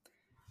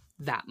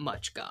that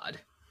much God.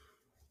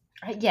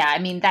 Yeah, I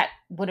mean, that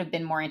would have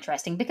been more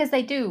interesting because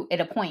they do,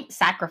 at a point,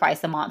 sacrifice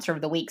the monster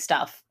of the week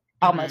stuff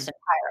almost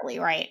Mm-hmm. entirely,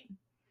 right?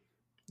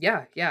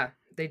 Yeah,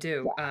 they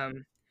do. I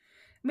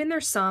mean,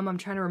 there's some I'm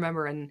trying to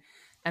remember, and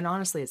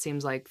honestly, it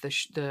seems like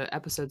the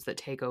episodes that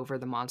take over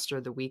the monster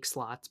of the week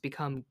slots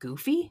become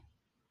goofy.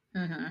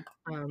 Mm-hmm.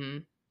 Well,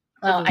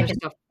 Although I there's can.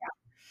 stuff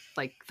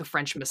like the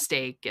French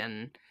Mistake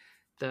and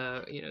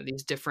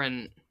these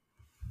different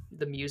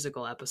the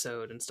musical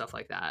episode and stuff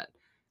like that,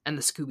 and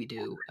the Scooby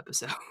Doo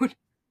episode.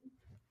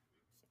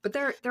 But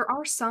there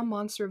are some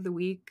monster of the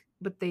week,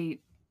 but and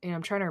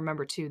I'm trying to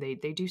remember too. They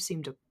do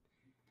seem to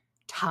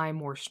tie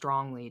more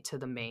strongly to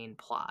the main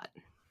plot.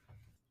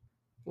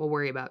 We'll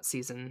worry about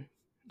season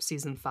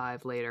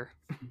 5 later.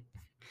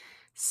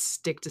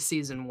 Stick to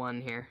season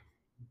 1 here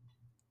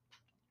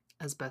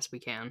as best we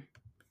can.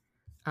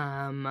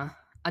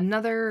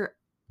 Another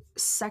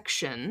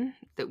section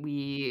that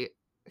we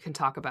can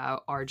talk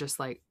about are just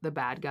like the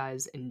bad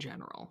guys in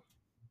general.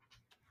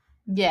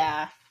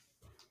 Yeah,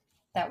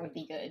 that would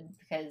be good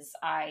because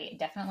I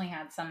definitely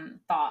had some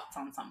thoughts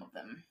on some of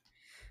them.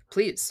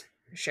 Please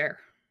share.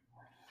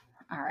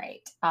 All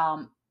right.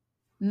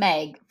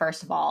 Meg,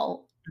 first of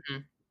all,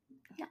 Mhm.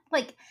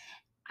 like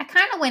I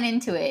kind of went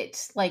into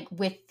it like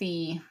with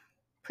the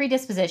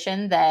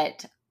predisposition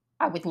that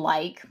I would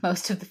like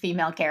most of the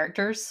female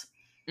characters.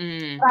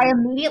 Mm, But I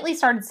immediately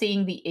started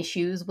seeing the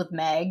issues with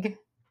Meg.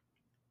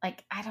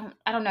 Like I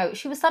don't know.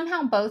 She was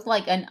somehow both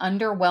like an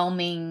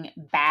underwhelming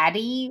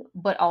baddie,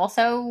 but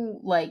also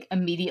like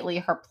immediately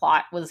her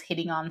plot was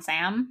hitting on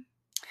Sam.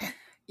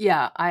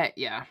 yeah,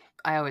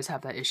 I always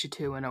have that issue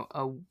too when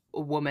a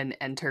woman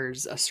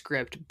enters a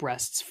script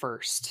breasts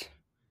first.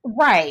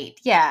 Right.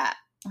 Yeah.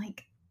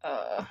 Like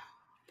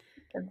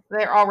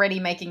they're already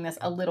making this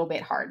a little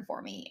bit hard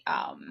for me.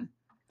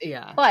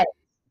 Yeah. But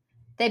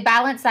they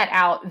balance that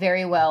out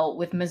very well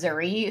with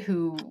Missouri,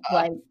 who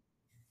like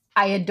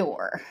I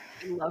adore.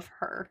 I love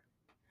her.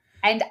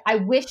 And I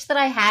wish that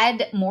I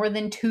had more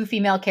than two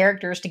female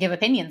characters to give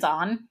opinions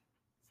on.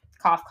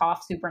 Cough,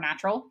 cough,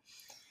 supernatural.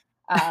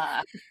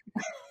 Uh,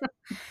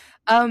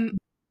 Um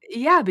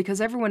yeah,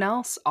 because everyone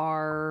else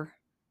are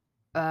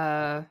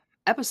uh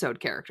episode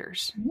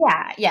characters.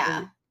 yeah,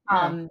 yeah. Yeah.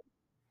 Um,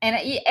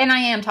 and I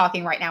am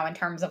talking right now in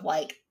terms of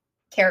like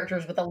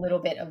characters with a little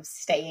bit of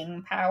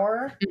staying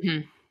power.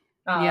 Mhm.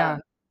 Yeah.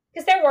 Um,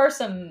 because there were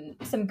some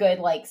good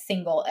like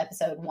single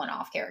episode one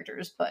off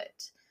characters, but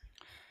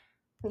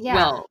yeah.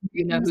 Well,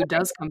 you know who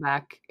does come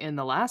back in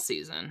the last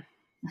season?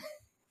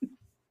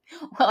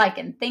 Well, I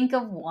can think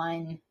of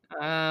one.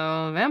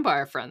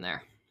 Vampire friend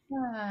there.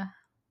 Uh,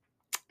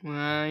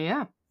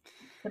 Yeah.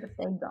 could have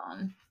stayed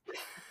gone.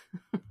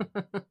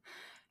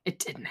 It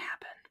didn't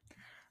happen.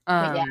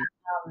 But yeah,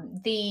 Um,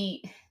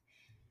 the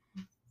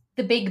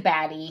big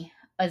baddie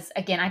is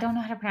again, I don't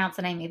know how to pronounce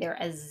the name either.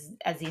 As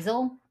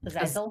Azazel.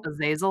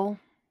 Azazel.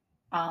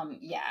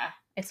 Yeah,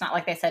 it's not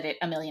like they said it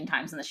a million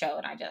times in the show,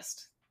 and I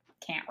just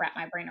can't wrap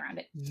my brain around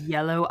it.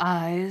 Yellow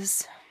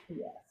eyes. Yes.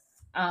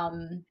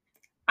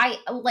 I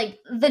like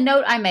the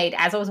note I made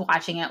as I was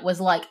watching it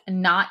was like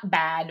not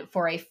bad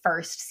for a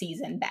first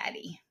season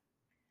baddie,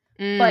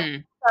 but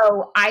Mm.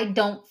 So I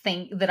don't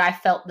think that I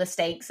felt the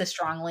stakes as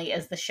strongly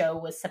as the show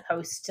was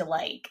supposed to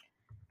like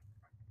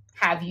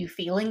have you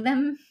feeling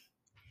them,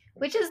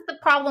 which is the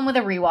problem with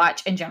a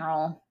rewatch in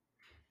general.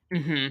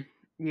 Mm-hmm.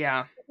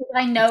 Yeah,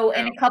 I it's know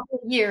in true. a couple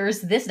of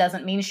years this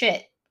doesn't mean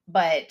shit,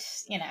 but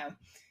you know,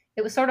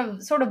 it was sort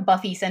of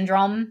Buffy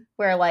syndrome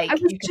where I like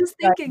was you could just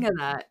thinking of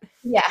that.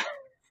 yeah.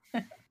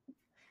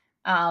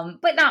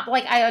 But not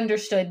like I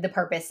understood the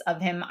purpose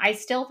of him. I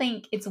still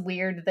think it's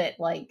weird that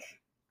like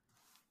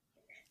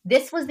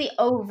this was the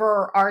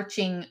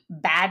overarching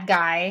bad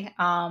guy,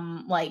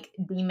 like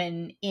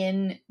demon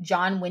in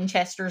John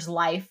Winchester's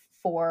life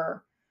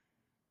for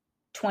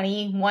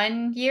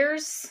 21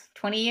 years,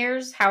 20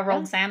 years, however Yeah,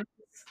 old Sam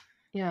is.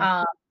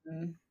 yeah.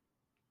 Um,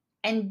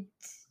 and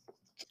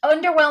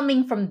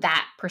underwhelming from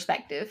that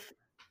perspective.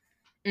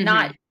 Mm-hmm.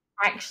 Not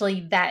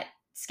actually that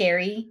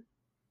scary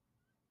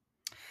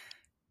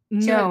to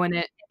have No, and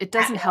it that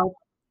doesn't help.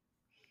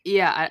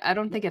 Yeah, I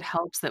don't think it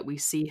helps that we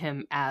see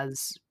him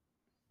as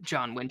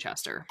John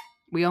Winchester.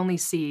 We only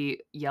see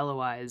Yellow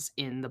Eyes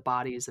in the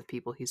bodies of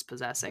people he's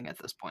possessing at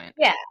this point.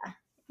 yeah,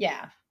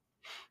 yeah.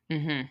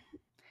 Mm-hmm.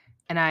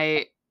 And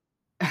I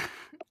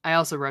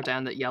also wrote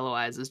down that Yellow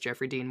Eyes is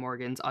Jeffrey Dean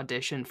Morgan's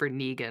audition for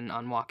Negan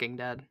on Walking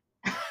Dead.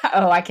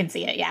 Oh, I can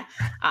see it. Yeah,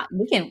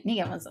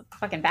 Negan was a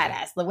fucking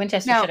badass. The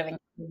Winchester Now, should have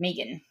included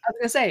Negan. I was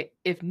gonna say,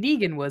 if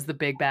Negan was the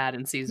big bad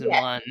in season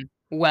Yeah, one,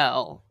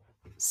 well,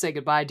 say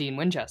goodbye, Dean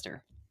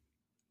Winchester.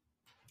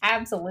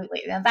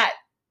 absolutely. Now that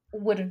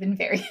would have been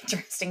very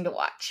interesting to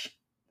watch.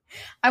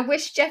 I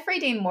wish Jeffrey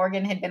Dean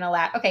Morgan had been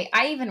allowed. Okay,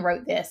 I even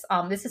wrote this.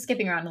 This is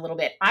skipping around a little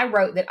bit. I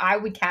wrote that I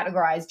would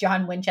categorize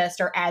John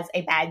Winchester as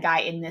a bad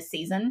guy in this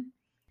season.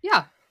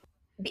 Yeah,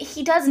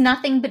 He does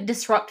nothing but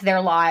disrupt their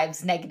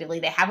lives negatively.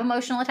 They have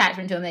emotional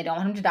attachment to him. They don't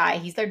want him to die.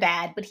 He's their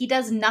dad, but he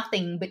does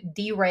nothing but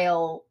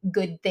derail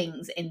good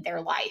things in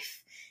their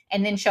life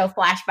and then show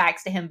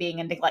flashbacks to him being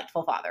a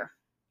neglectful father.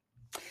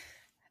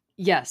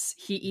 yes,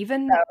 he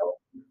even So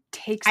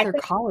takes I their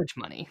think, college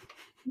money.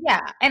 yeah,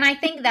 and I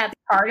think that's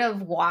part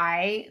of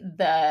why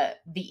the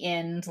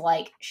end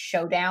like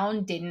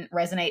showdown didn't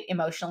resonate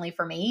emotionally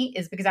for me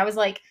is because I was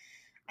like,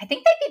 I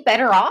think they'd be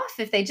better off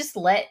if they just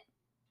let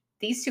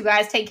these two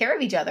guys take care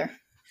of each other.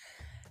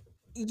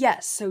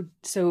 Yes,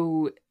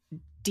 so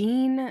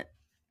Dean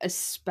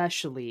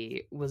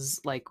especially was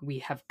like, we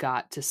have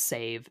got to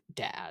save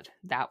Dad.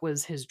 That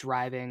was his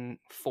driving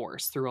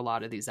force through a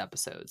lot of these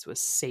episodes, was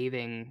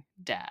saving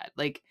Dad.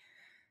 Like,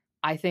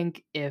 I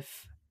think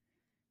if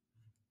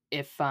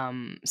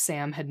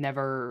Sam had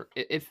never,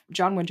 if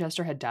John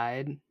Winchester had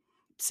died,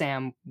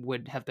 Sam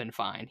would have been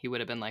fine. He would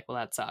have been like, well,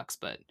 that sucks,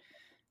 but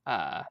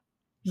uh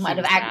he Might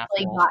have was an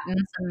actually asshole. gotten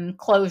some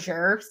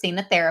closure, seen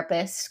a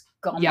therapist,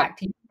 gone Yep. back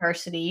to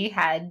university,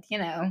 had,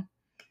 A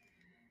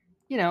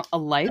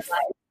life.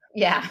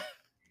 yeah.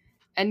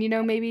 And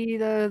maybe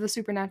the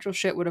supernatural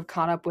shit would have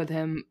caught up with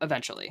him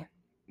eventually,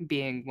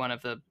 being one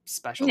of the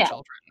special Yeah.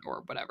 children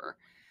or whatever.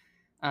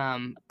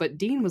 But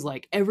Dean was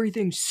like,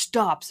 everything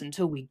stops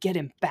until we get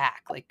him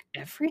back. Like,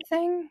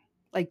 everything?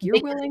 Like, you're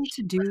Because, willing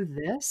to do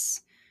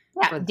this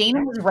yeah, for Dean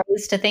that? was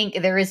raised to think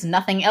there is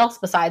nothing else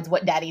besides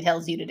what daddy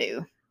tells you to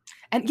do.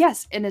 And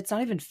yes, and it's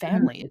not even Mhm.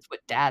 family, it's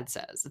what Dad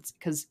says. It's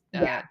because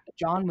Yeah.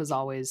 John was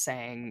always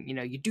saying,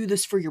 you do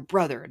this for your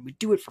brother and we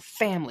do it for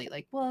family.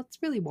 Like, well, it's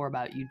really more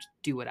about you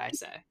do what I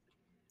say.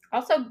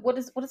 Also, what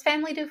does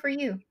family do for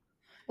you?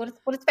 What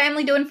is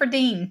family doing for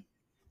Dean?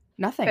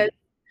 Nothing.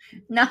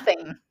 'Cause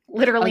nothing.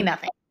 Literally A,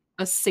 nothing.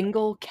 a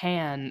single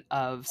can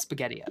of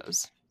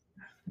SpaghettiOs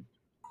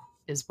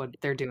is what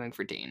they're doing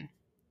for Dean.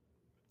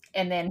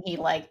 And then he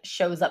like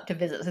shows up to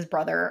visit his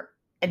brother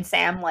and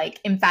Sam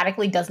like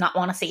emphatically does not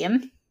want to see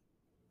him.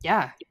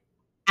 Yeah.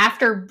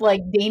 After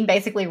like Dean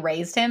basically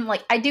raised him,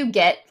 like I do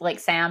get like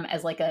Sam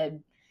as like a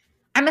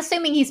I'm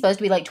assuming he's supposed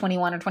to be like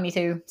 21 or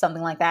 22,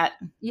 something like that.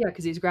 Yeah,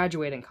 because he's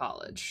graduating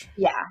college.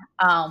 Yeah.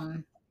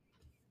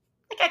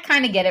 Like I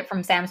kind of get it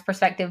from Sam's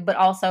perspective, but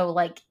also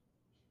like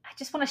I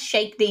just want to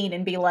shake Dean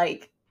and be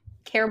like,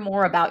 care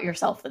more about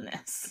yourself than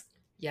this.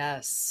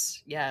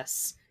 Yes,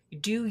 yes.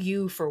 Do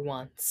you for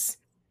once.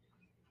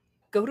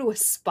 Go to a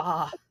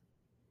spa.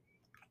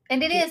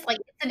 And it is like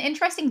it's an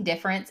interesting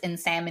difference in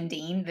Sam and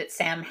Dean that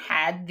Sam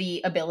had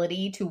the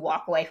ability to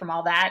walk away from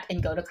all that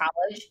and go to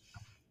college.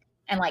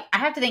 And like I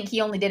have to think he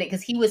only did it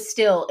because he was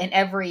still in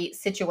every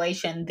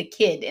situation the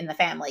kid in the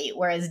family,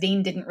 whereas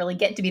Dean didn't really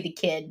get to be the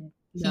kid.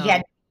 He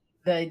had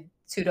No. the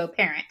pseudo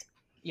parent.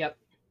 Yep.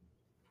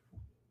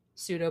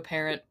 Pseudo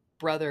parent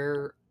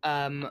brother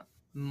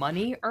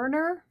money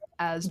earner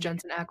as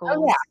Jensen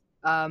Oh yeah.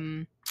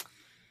 Ackles.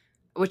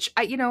 Which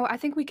I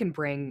think we can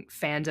bring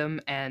fandom,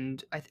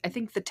 and I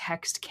think the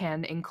text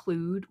can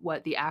include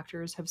what the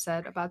actors have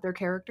said about their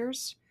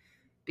characters,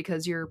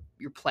 because you're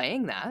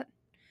playing that.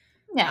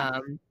 Yeah.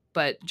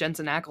 But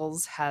Jensen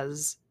Ackles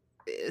has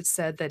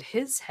said that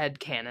his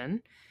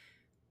headcanon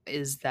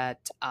is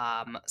that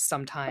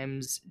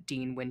sometimes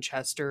Dean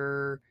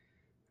Winchester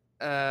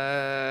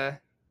uh,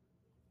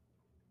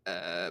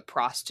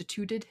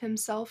 prostituted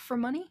himself for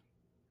money.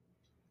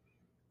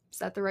 Is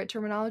that the right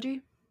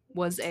terminology?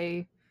 was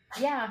a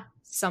Yeah.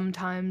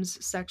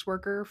 sometimes sex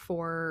worker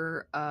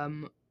for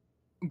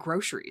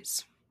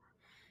groceries.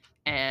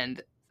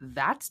 And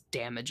that's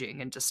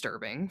damaging and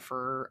disturbing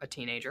for a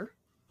teenager.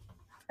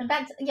 And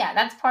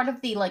that's part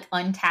of the like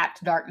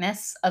untapped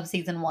darkness of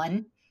season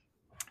 1.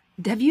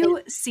 Have Is-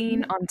 you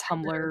seen on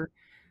Tumblr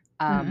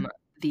Hmm.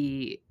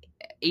 the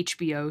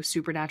HBO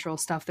supernatural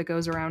stuff that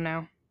goes around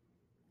now?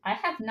 I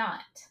have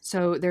not.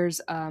 So there's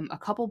a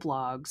couple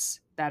blogs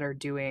that are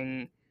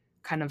doing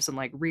kind of some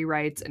like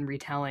rewrites and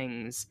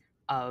retellings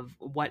of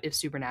what if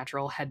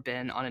Supernatural had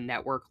been on a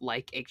network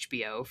like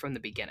HBO from the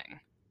beginning.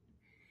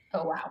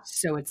 Oh wow.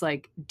 So it's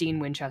like Dean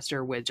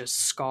Winchester with just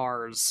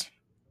scars,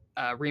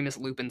 Remus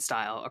Lupin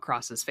style,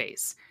 across his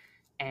face,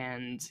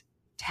 and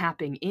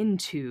tapping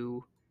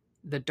into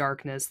the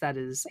darkness that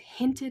is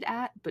hinted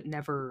at but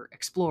never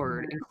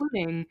explored, Mhm.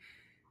 including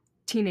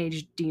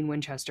teenage Dean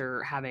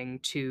Winchester having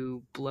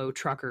to blow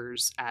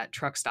truckers at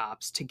truck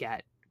stops to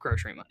get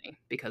grocery money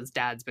because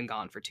dad's been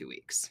gone for 2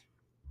 weeks,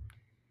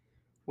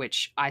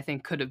 which I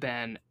think could have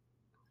been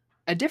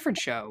a different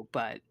show,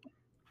 but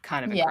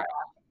kind of Yeah. incredible.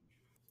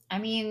 I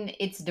mean,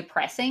 it's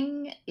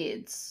depressing.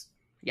 It's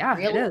Yeah,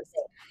 it is.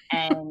 realistic,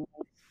 and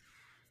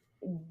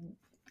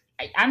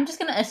I'm just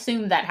gonna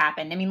assume that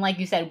happened. I mean, like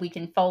you said, we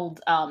can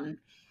fold.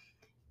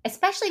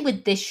 Especially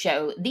with this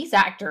show, these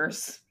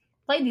actors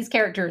played these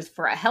characters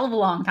for a hell of a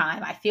long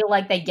time. I feel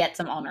like they get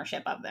some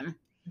ownership of them.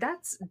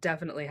 That's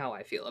definitely how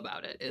I feel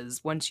about it.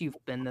 Is once you've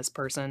been this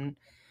person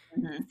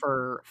Hmm.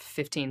 for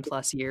 15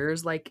 plus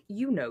years, like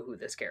you know who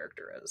this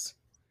character is.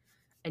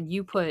 And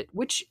you put,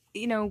 which,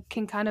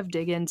 can kind of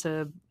dig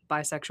into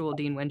bisexual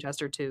Dean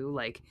Winchester too.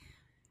 Like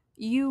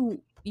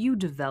you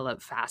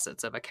develop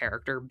facets of a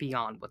character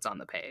beyond what's on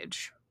the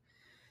page.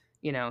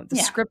 The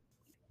Yeah, script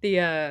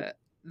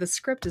the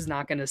script is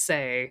not going to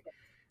say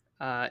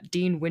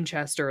Dean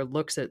Winchester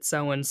looks at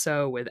so and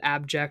so with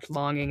abject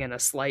longing and a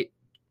slight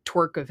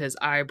twerk of his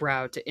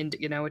eyebrow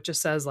it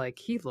just says like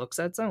he looks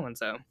at so and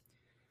so.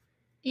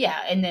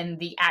 yeah, and then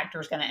the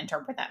actor's going to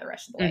interpret that the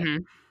rest of the way.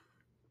 Mhm.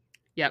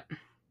 Yep.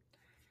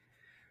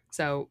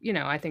 So,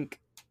 I think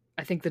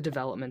the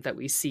development that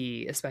we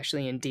see,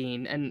 especially in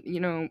Dean, and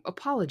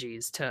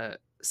apologies to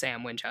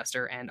Sam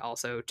Winchester and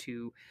also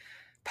to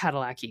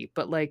Padalecki,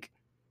 but like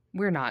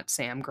we're not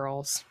Sam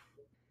girls.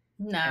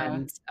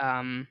 No,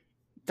 And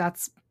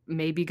that's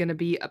maybe going to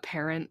be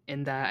apparent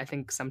in that I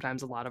think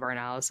sometimes a lot of our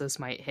analysis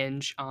might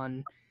hinge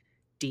on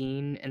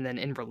Dean and then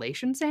in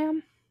relation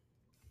Sam,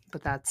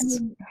 but I that's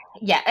mean,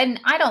 yeah, and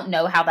I don't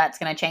know how that's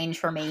going to change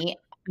for me,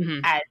 mhm.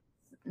 as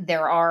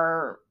there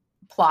are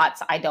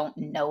plots I don't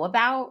know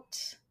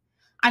about.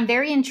 I'm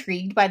very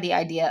intrigued by the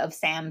idea of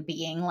Sam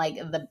being like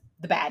the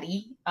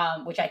baddie,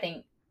 which I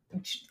think,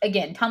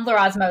 again, Tumblr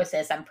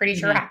osmosis. I'm pretty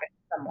sure Mhm. happened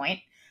at some point.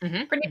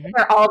 Mhm. Pretty Mhm.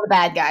 sure all the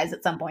bad guys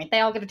at some point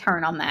they all get a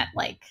turn on that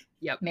like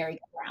Yep.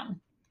 merry-go-round.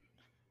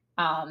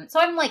 So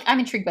I'm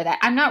intrigued by that.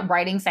 I'm not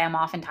writing Sam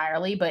off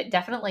entirely, but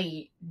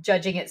definitely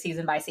judging it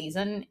season by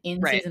season. In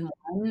Right. season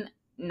 1,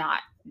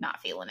 not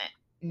feeling it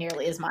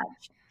nearly as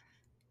much.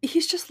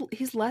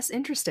 He's less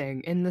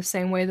interesting in the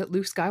same way that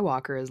Luke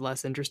Skywalker is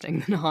less interesting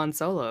than Han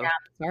Solo.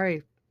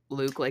 Sorry,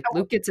 Luke. Like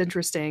Luke gets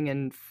interesting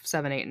in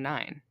 7, 8, and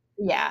 9.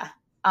 Yeah.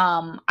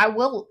 I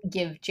will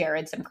give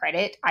Jared some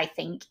credit. I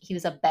think he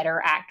was a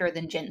better actor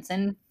than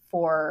Jensen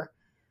for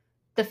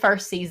the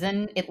first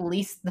season, at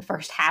least the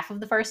first half of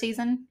the first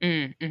season.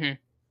 Mm-hmm.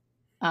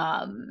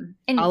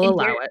 And I'll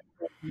allow Jared,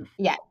 it.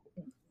 yeah,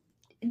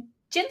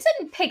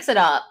 Jensen picks it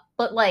up,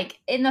 but like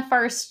in the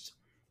first,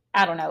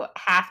 I don't know,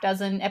 half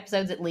dozen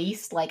episodes at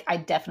least, like I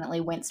definitely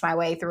winced my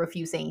way through a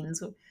few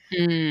scenes.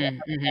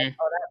 Mm-hmm.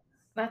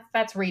 Oh,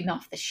 that's reading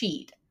off the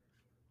sheet.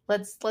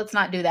 Let's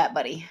not do that,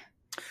 buddy.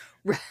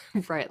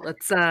 Right.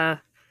 Let's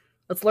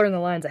learn the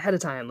lines ahead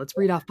of time. Let's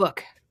read off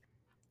book.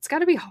 It's got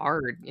to be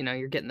hard.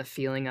 You're getting the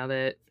feeling of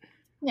it.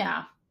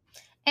 Yeah.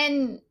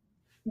 And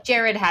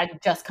Jared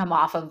had just come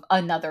off of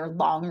another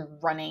long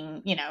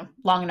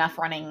enough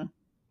running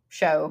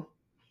show.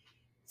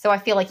 So I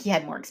feel like he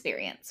had more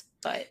experience.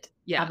 But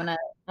Yeah.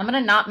 I'm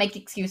gonna not make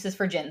excuses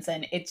for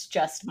Jensen. It's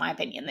just my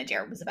opinion that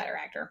Jared was a better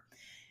actor.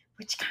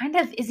 Which kind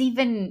of is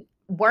even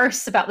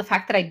worse about the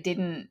fact that I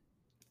didn't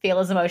feel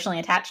as emotionally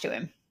attached to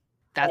him.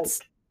 That's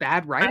Like,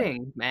 bad I'm,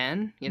 writing,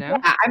 man. yeah,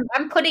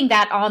 I'm putting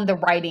that on the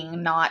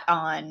writing, not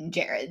on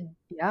Jared.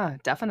 Yeah,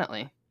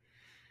 definitely.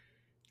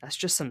 That's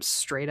just some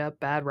straight up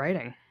bad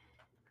writing.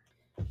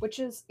 Which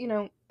is,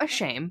 a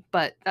shame,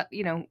 but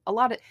a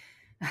lot of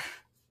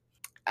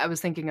I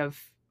was thinking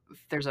of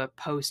if there's a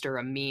post or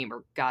a meme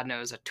or God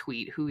knows a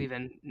tweet, who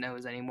even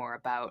knows anymore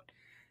about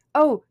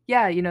oh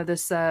yeah,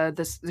 this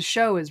the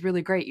show is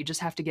really great. You just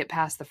have to get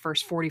past the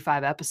first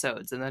 45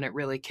 episodes and then it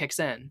really kicks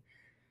in.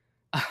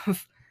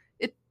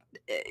 it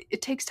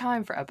it takes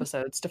time for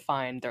episodes to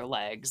find their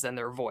legs and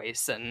their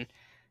voice, and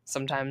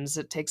sometimes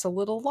it takes a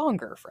little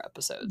longer for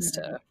episodes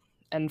Mhm. to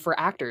and for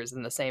actors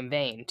in the same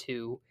vein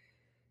to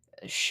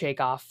shake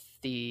off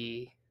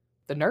the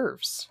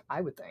nerves,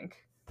 I would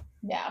think.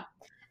 Yeah.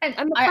 And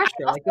And the I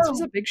pressure, like this was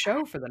also a big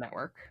show for the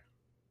network.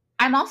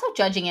 I'm also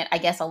judging it, I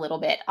guess, a little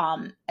bit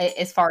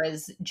as far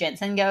as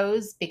Jensen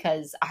goes,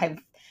 because I've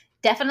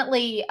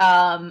definitely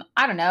I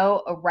don't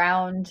know,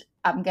 around,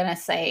 I'm gonna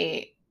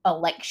say,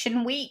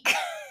 election week,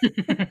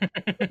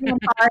 sitting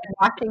hard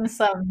watching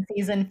some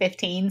season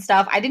 15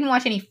 stuff. I didn't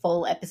watch any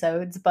full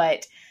episodes,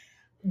 but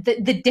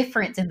the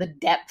difference in the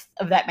depth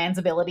of that man's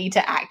ability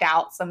to act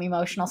out some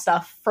emotional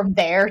stuff from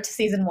there to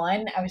season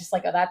 1, I was just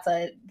like, oh, that's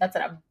a,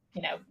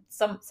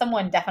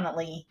 someone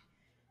definitely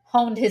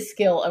honed his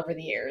skill over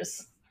the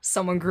years.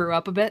 Someone grew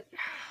up a bit.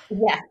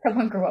 Yeah,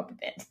 someone grew up a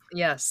bit.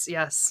 Yes,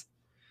 yes.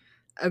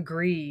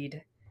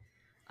 Agreed.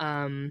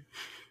 Um,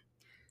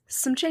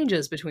 some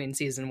changes between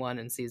season 1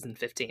 and season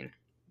 15.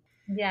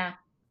 Yeah.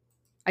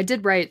 I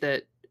did write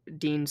that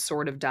Dean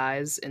sort of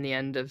dies in the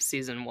end of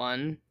season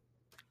 1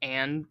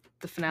 and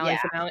the finale.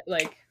 Yeah.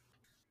 Like,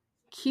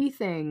 key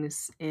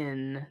things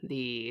in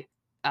the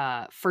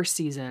first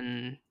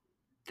season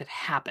that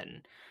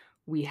happen.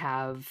 We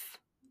have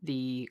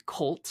the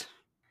cult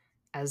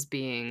as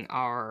being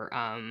our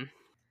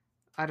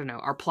I don't know,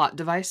 our plot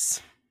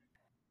device.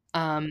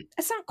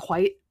 It's not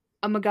quite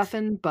a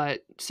MacGuffin,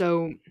 but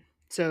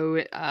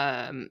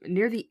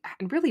near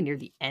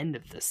the end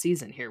of the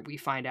season here, we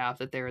find out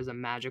that there is a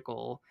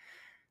magical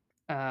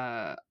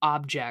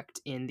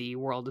object in the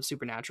world of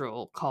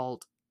Supernatural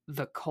called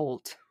the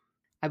Cult.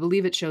 I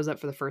believe it shows up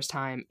for the first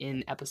time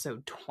in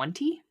episode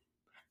 20,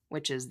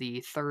 which is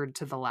the third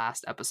to the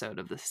last episode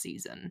of the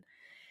season.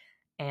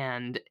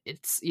 And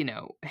it's,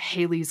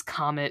 Haley's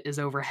Comet is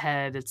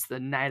overhead. It's the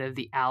night of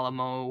the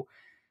Alamo.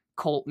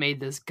 Colt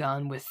made this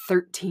gun with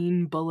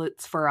 13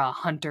 bullets for a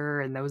hunter,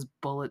 and those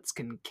bullets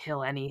can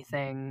kill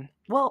anything.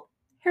 Well,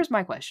 here's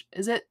my question.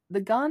 Is it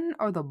the gun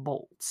or the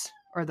bolts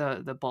or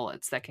the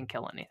bullets that can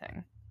kill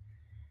anything?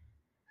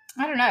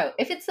 I don't know.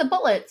 If it's the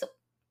bullets,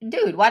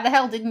 dude, why the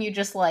hell didn't you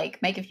just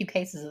like make a few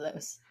cases of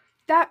those?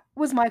 That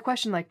was my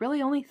question. Like,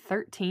 really only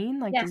 13?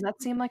 Like, Yeah. does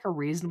that seem like a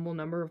reasonable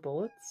number of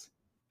bullets?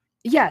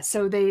 Yeah,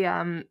 so they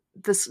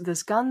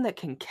this gun that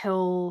can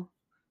kill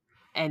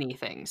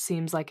anything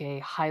seems like a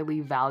highly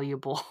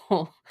valuable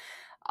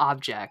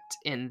object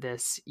in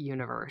this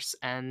universe,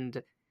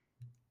 and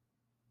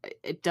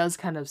it does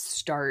kind of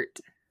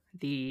start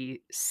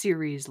the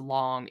series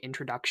long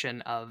introduction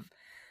of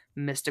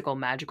mystical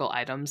magical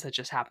items that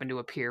just happen to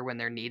appear when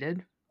they're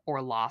needed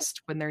or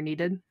lost when they're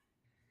needed.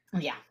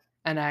 Yeah.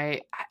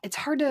 And it's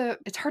hard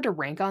to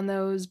rank on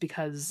those,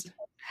 because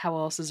how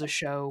else is a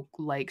show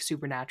like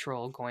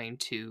Supernatural going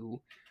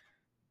to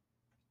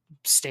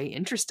stay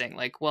interesting?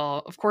 Like,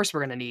 well, of course we're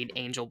going to need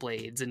angel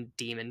blades and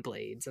demon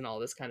blades and all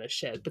this kind of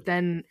shit. But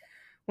then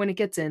when it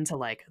gets into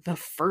like the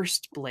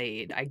first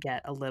blade, I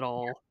get a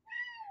little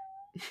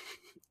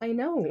I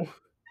know.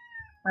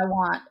 I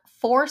want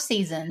 4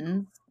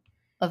 seasons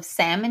of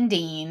Sam and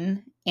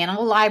Dean in a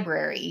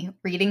library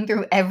reading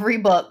through every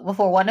book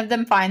before one of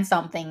them finds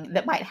something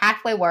that might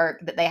halfway work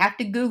that they have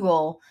to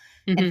Google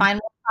and find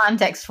more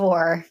context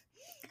for.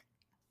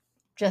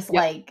 Just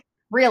Yep. like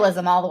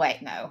realism all the way.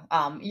 No,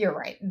 you're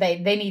right. They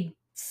need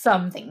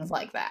some things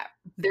like that.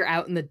 They're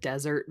out in the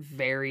desert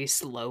very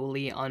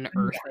slowly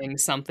unearthing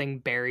something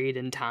buried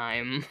in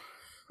time.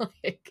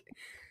 Like,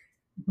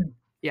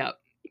 yeah,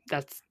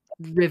 that's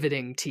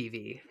riveting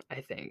TV,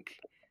 I think.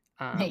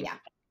 Yeah.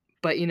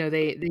 But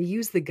they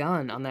use the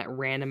gun on that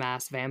random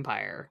ass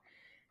vampire,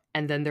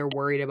 and then they're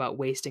worried about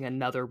wasting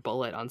another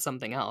bullet on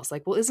something else.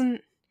 Like, well,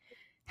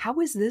 how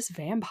is this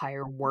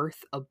vampire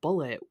worth a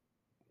bullet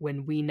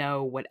when we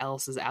know what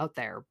else is out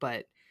there?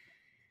 But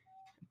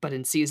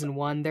in season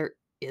 1 there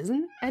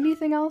isn't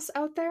anything else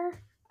out there,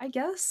 I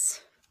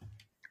guess.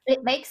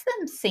 It makes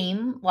them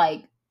seem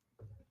like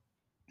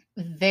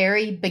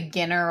very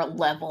beginner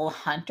level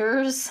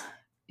hunters.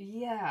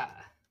 Yeah.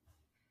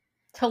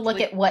 To look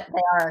Like, at what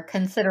they are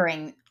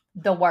considering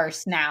the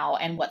worst now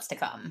and what's to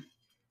come.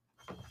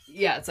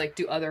 Yeah, it's like,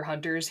 do other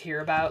hunters hear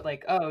about,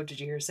 like, oh, did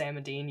you hear Sam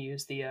and Dean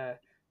use the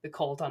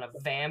cult on a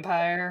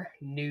vampire?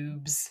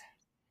 Noobs.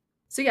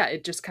 So yeah,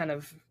 it just kind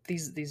of,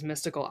 these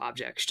mystical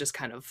objects just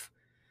kind of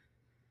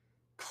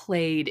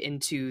played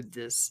into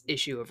this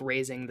issue of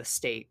raising the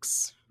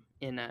stakes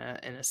in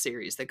a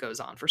series that goes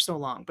on for so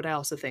long. But I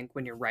also think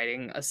when you're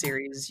writing a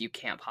series, you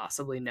can't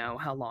possibly know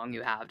how long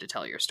you have to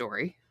tell your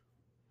story.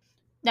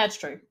 That's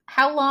true.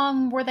 How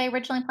long were they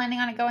originally planning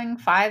on it going?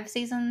 5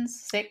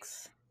 seasons?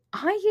 6?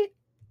 I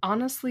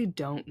honestly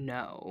don't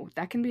know.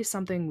 That can be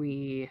something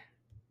we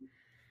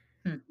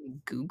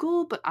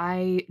Google, but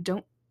I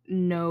don't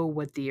know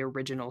what the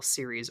original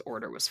series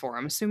order was for.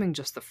 I'm assuming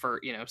just the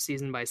first,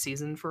 season by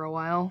season for a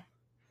while.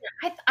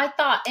 I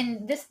thought,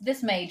 and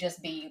this may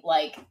just be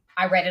like,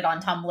 I read it on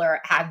Tumblr,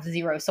 have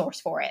zero source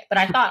for it, but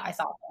I thought I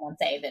saw someone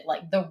say that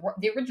like the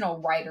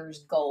original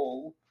writer's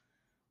goal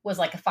was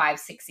like a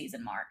 5-6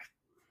 season mark.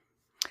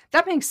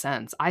 That makes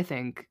sense. I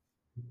think,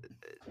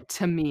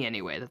 to me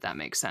anyway, that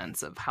makes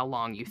sense of how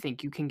long you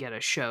think you can get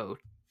a show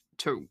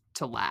to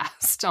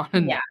last on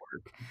a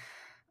network.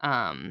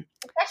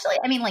 Especially,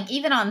 I mean, like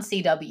even on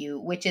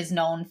CW, which is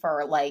known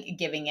for like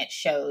giving its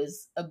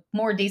shows a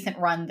more decent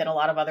run than a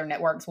lot of other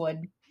networks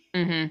would.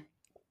 Mm-hmm.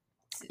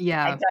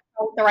 Yeah.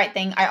 told the right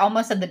thing. I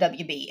almost said the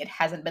WB. It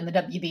hasn't been the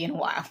WB in a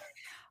while.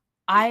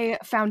 I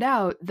found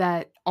out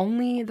that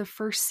only the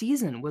first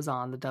season was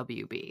on the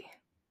WB.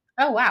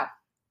 Oh, wow.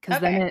 'Cause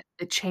then Okay.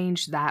 it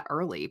changed that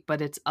early,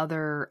 but it's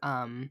other,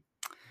 I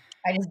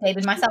just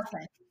dated myself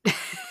then.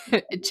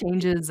 it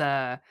changes,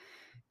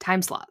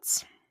 time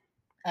slots.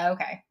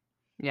 Okay.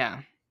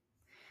 Yeah.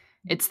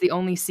 It's the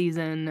only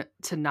season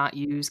to not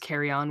use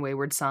 "Carry On,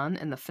 Wayward Son"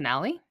 in the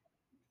finale.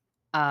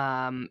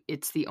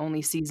 It's the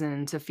only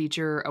season to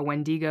feature a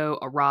Wendigo,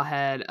 a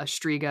Rawhead, a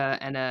Striga,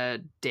 and a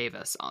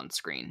Davis on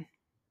screen.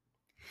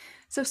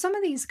 So some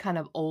of these kind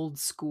of old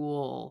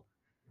school,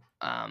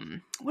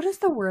 what is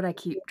the word I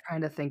keep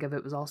trying to think of?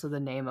 It was also the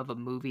name of a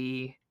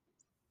movie,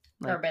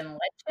 like Urban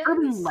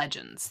Urban Legends?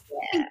 Legends.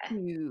 Thank Yeah.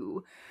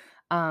 you.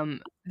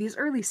 These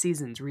early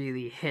seasons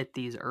really hit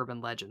these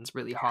urban legends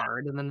really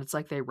hard, and then it's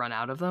like they run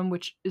out of them,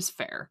 which is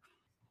fair.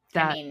 I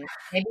That mean,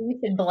 maybe we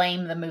should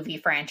blame the movie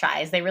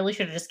franchise. They really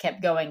should have just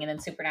kept going, and then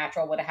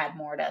Supernatural would have had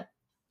more to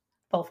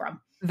pull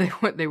from.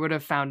 they would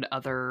have found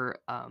other,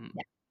 Yeah.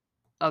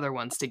 other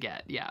ones to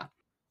get, yeah.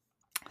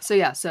 So,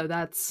 yeah, so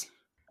that's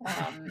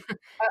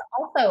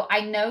Also,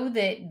 I know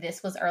that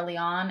this was early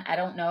on. I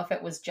don't know if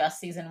it was just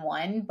season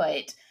one,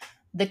 but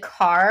the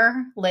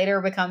car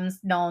later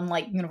becomes known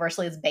like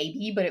universally as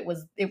Baby, but it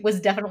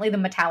was definitely the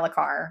Metallica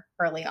car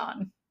early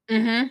on.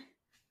 Mhm. And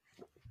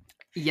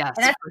Yes,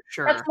 for that's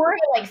sure. more of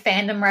a like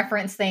fandom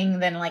reference thing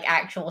than like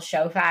actual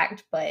show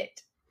fact, but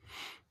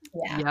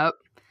yeah. Yep.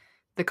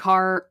 The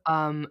car,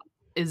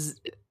 is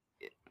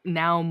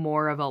now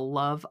more of a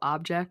love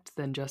object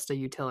than just a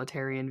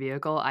utilitarian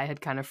vehicle. I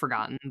had kind of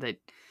forgotten that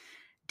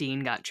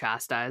Dean got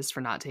chastised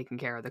for not taking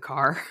care of the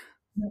car,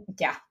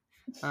 Yeah.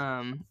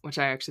 which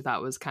I actually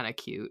thought was kinda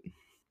cute. At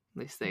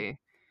least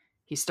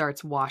he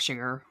starts washing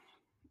her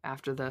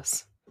after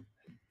this.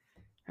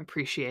 I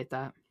appreciate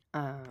that.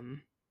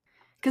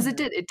 'Cause Mhm.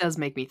 it does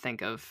make me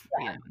think of,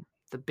 Yeah.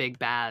 the big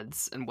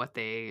bads and what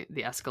the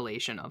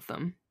escalation of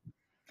them.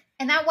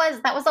 And that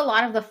was a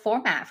lot of the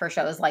format for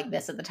shows like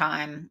this at the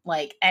time,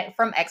 like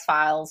from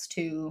X-Files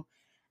to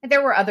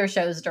there were other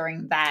shows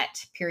during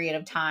that period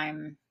of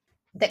time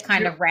that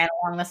kind There of ran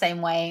along the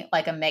same way,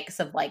 like a mix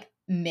of like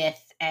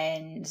myth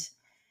and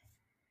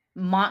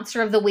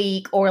monster of the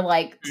week or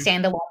like Mhm.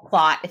 standalone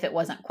plot if it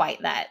wasn't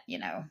quite that,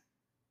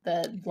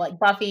 the like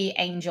Buffy,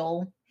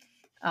 Angel,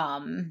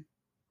 um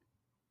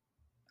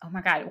oh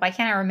my god, why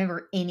can't I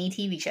remember any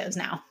TV shows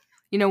now?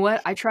 You know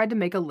what? I tried to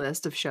make a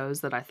list of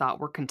shows that I thought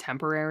were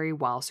contemporary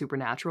while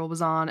Supernatural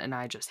was on, and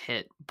I just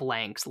hit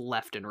blanks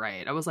left and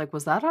right. I was like,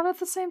 "Was that on at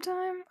the same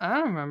time? I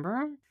don't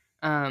remember."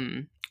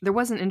 There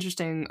was an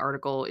interesting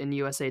article in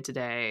USA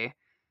Today,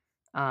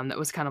 that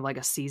was kind of like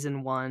a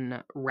season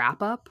 1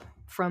 wrap up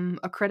from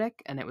a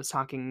critic, and it was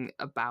talking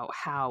about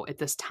how at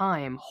this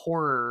time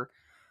horror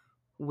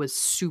was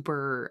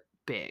super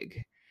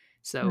big.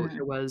 So Mm,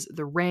 there was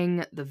The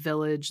Ring, The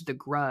Village, The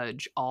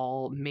Grudge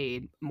all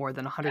made more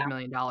than $100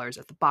 million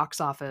at the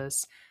box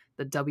office.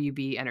 The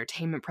WB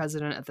Entertainment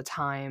president at the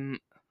time,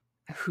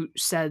 who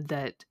said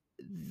that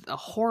the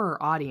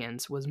horror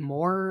audience was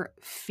more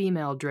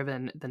female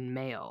driven than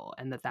male,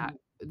 and that mm.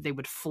 they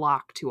would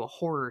flock to a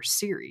horror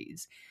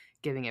series,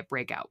 giving it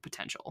breakout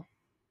potential.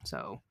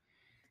 So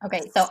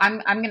Okay, so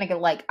I'm gonna go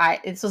like I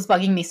this was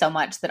bugging me so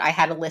much that I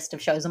had a list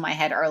of shows in my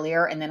head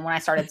earlier, and then when I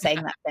started saying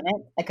that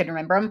sentence, I couldn't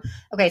remember them.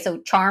 Okay, so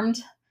Charmed,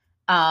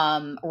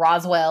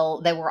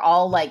 Roswell, they were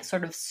all like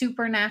sort of Mhm.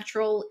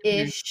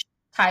 supernatural-ish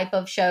type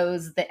of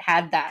shows that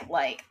had that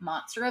like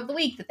monster of the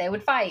week that they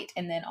would fight,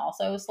 and then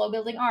also slow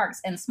building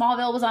arcs. And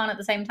Smallville was on at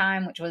the same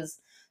time, which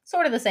was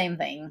sort of the same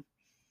thing.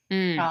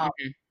 Um,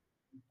 Mhm.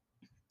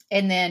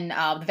 and then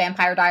the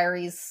Vampire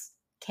Diaries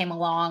came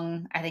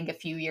along, I think, a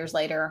few years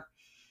later.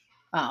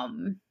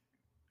 Um,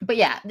 but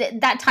yeah,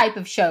 that type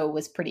of show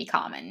was pretty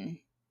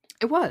common.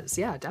 It was,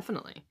 yeah,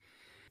 definitely.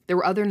 There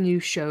were other new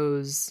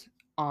shows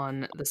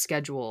on the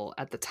schedule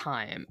at the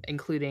time,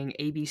 including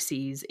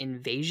ABC's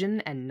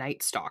Invasion and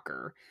Night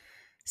Stalker,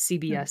 Hmm.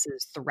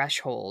 CBS's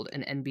Threshold,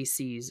 and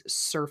NBC's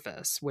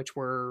Surface, which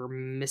were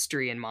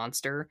mystery and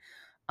monster.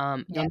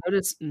 Yeah. You'll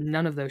notice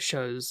none of those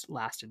shows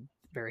lasted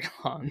very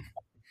long.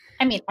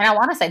 I mean, and I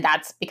want to say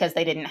that's because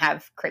they didn't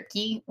have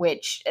Kripke,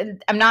 which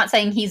I'm not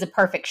saying he's a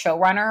perfect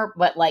showrunner,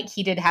 but like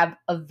he did have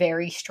a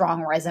very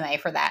strong resume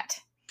for that.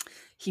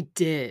 He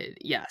did,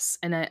 yes,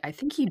 and I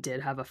think he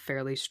did have a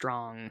fairly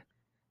strong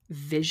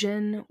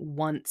vision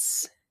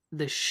once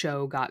the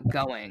show got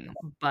going,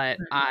 but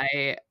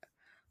I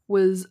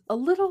was a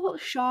little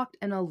shocked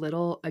and a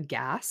little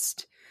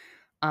aghast,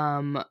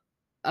 um,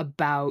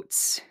 about,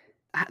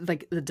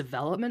 like, the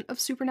development of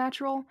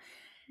Supernatural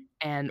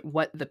and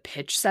what the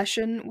pitch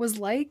session was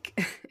like,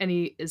 and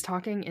he is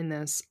talking in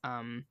this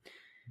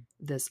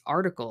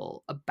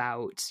article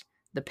about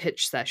the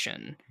pitch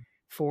session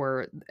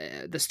for,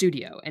 the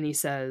studio, and he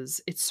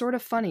says, "It's sort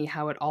of funny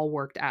how it all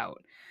worked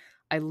out.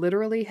 I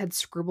literally had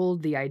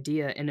scribbled the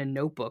idea in a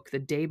notebook the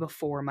day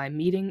before my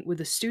meeting with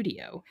the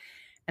studio,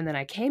 and then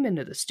I came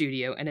into the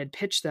studio and had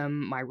pitched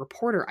them my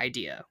reporter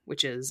idea,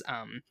 which is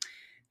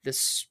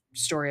this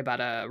story about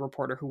a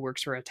reporter who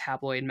works for a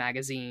tabloid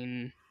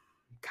magazine,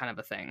 kind of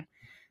a thing.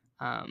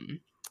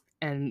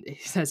 And he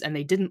says, and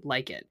they didn't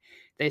like it.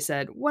 They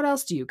said, "What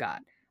else do you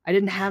got?" I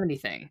didn't have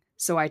anything.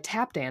 So I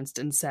tap danced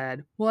and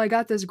said, "Well, I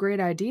got this great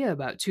idea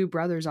about two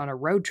brothers on a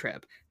road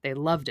trip." They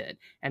loved it,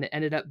 and it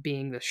ended up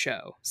being the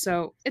show.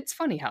 So it's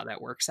funny how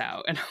that works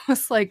out. And I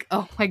was like,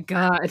 oh my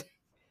God.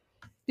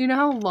 Do you know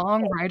how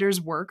long writers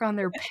work on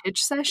their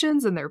pitch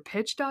sessions and their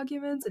pitch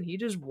documents? And he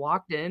just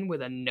walked in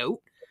with a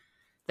note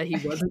that he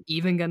wasn't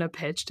even going to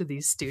pitch to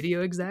these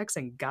studio execs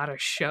and got a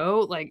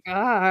show. Like,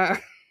 God.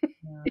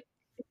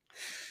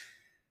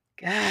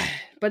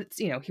 But it's,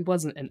 he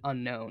wasn't an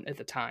unknown at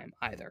the time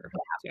either.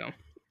 So.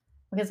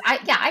 Because I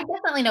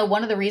definitely know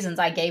one of the reasons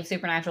I gave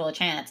Supernatural a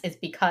chance is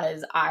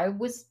because I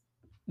was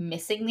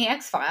missing the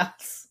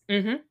X-Files.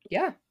 Mm-hmm.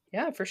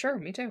 Yeah, for sure.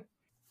 Me too.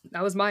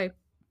 That was my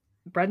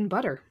bread and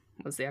butter,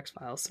 was the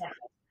X-Files. Yeah.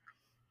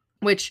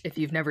 Which, if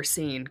you've never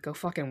seen, go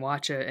fucking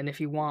watch it. And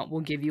if you want,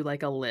 we'll give you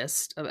like a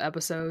list of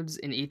episodes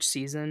in each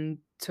season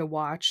to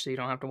watch, so you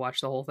don't have to watch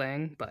the whole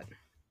thing. But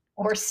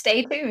or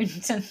stay tuned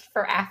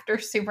for after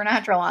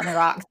Supernatural on the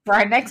Rocks for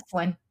our next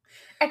one,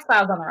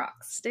 X-Files on the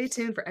Rocks. Stay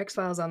tuned for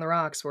X-Files on the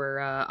Rocks,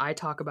 where I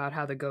talk about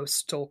how the ghost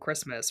stole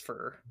Christmas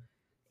for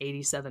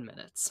 87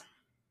 minutes.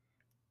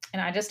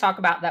 And I just talk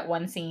about that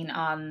one scene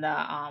on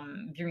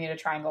the Bermuda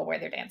Triangle where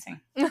they're dancing.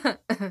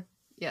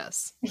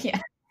 Yes. Yeah.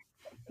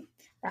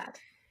 That.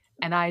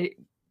 And I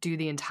do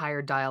the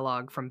entire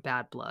dialogue from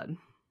Bad Blood.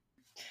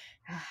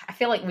 I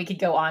feel like we could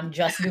go on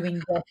just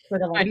doing this for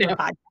the length of the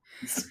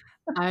podcast.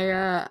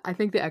 I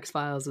think the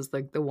X-Files is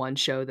like the one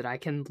show that I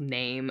can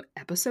name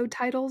episode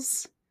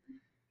titles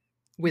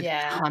with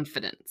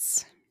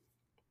confidence.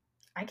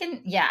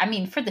 I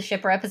mean, for the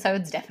shipper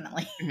episodes,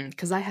 definitely.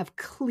 Because I have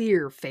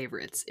clear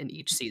favorites in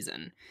each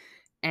season.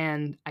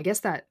 And I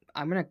guess that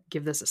I'm going to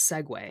give this a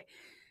segue.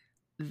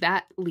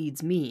 That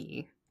leads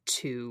me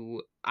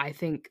to, I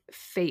think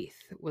Faith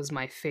was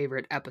my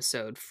favorite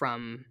episode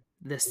from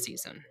this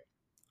season.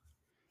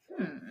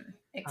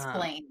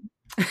 Explain.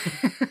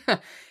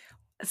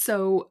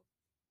 So,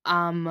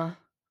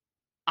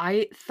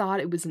 I thought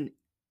it was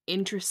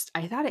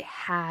I thought it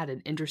had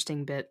an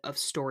interesting bit of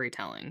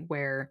storytelling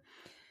where,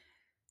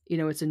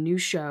 it's a new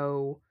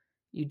show.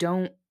 You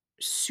don't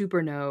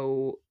super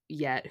know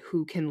yet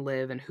who can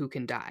live and who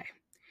can die.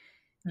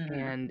 Mm-hmm.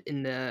 And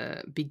in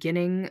the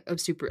beginning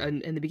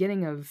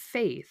of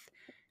Faith,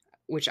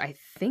 which I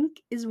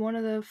think is one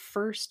of the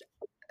first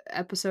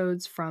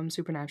episodes from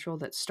Supernatural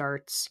that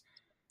starts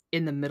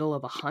in the middle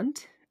of a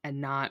hunt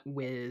and not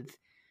with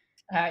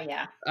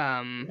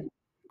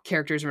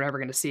characters we're never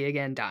going to see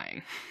again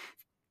dying.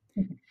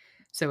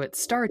 So it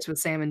starts with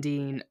Sam and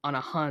Dean on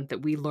a hunt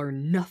that we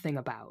learn nothing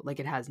about.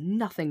 Like, it has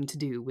nothing to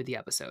do with the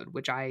episode,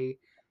 which I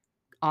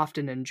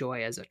often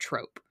enjoy as a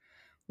trope,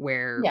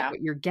 where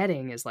what you're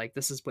getting is like,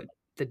 this is what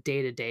the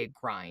day-to-day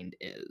grind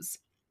is.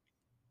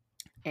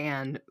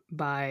 And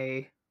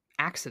by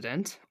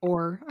accident,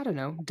 or I don't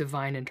know,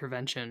 divine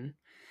intervention,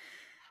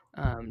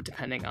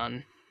 depending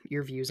on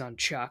your views on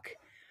Chuck,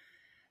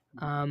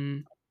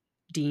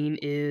 Dean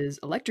is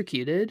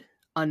electrocuted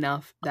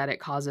enough that it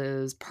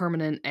causes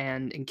permanent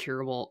and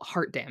incurable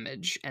heart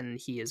damage, and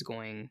he is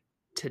going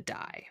to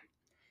die.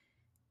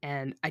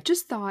 And I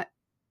just thought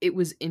it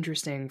was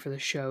interesting for the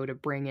show to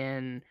bring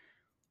in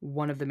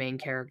one of the main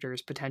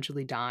characters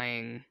potentially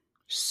dying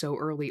so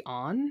early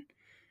on.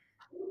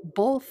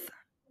 Both,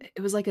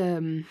 it was like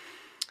it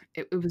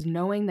was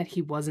knowing that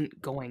he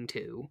wasn't going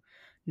to,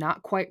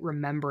 not quite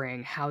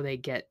remembering how they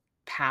get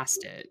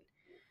past it,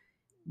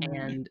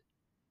 and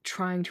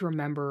trying to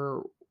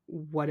remember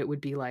what it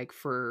would be like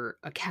for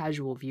a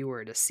casual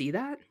viewer to see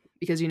that,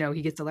 because he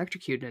gets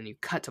electrocuted and you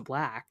cut to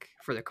black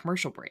for the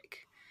commercial break,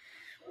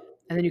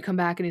 and then you come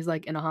back and he's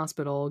like in a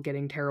hospital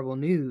getting terrible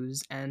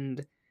news,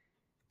 and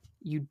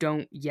you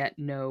don't yet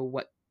know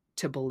what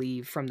to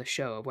believe from the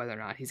show of whether or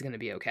not he's going to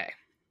be okay.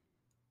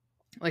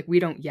 Like, we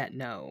don't yet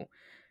know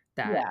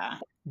that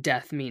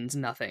death means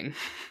nothing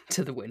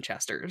to the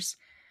Winchesters,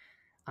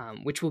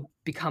 which will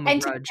become a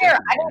grudge.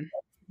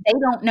 They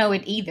don't know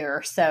it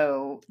either,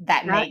 so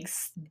that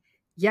makes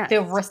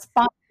the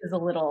response is a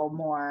little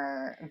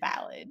more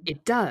valid.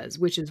 It does,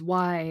 which is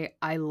why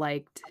I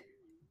liked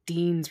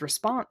Dean's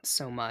response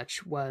so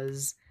much.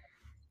 Was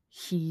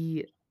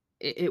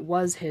it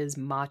was his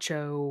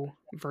macho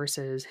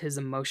versus his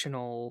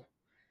emotional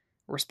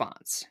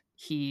response.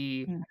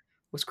 He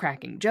was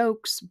cracking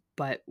jokes,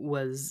 but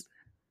was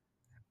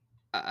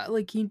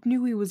like, he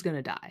knew he was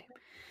gonna die.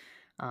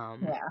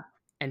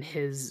 And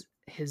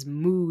his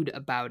mood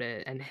about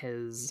it, and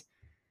his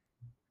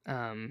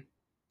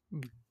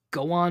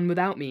go on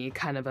without me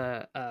kind of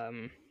a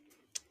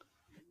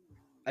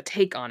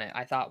take on it,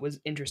 I thought was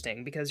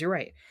interesting, because you're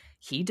right,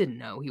 he didn't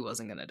know he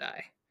wasn't gonna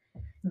die.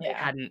 They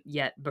hadn't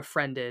yet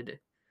befriended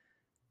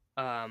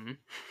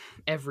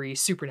every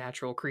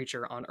supernatural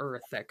creature on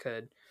Earth that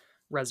could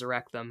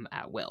resurrect them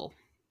at will.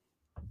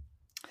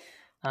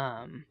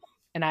 And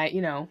I,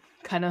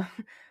 kind of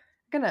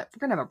we're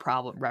gonna have a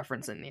problem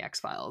referencing the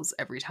X-Files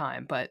every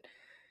time, but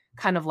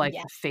kind of like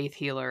Yeah. the faith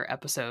healer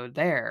episode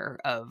there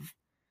of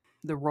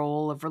the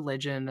role of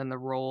religion and the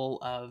role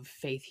of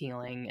faith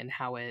healing and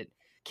how it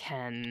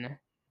can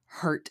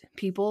hurt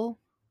people,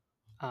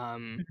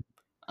 um,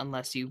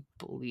 unless you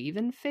believe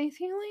in faith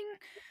healing.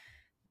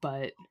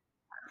 But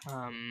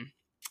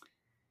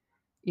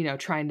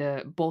trying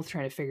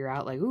to figure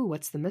out like, ooh,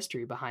 what's the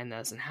mystery behind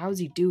this and how's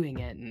he doing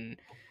it, and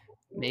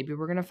maybe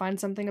we're gonna find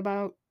something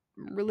about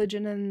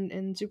religion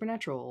and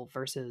supernatural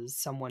versus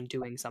someone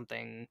doing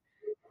something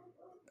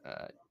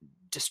uh,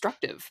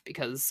 destructive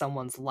because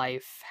someone's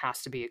life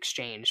has to be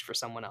exchanged for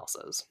someone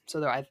else's. So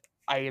there,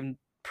 I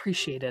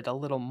appreciated a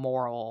little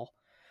moral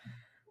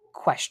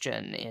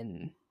question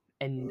in,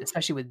 and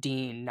especially with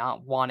Dean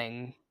not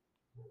wanting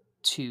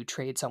to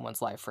trade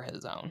someone's life for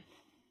his own.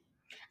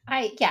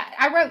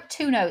 I wrote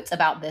 2 notes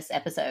about this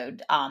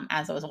episode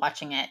as I was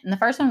watching it. And the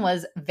first one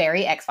was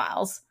very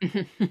X-Files.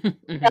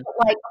 Mhm. Felt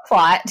like a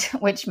plot,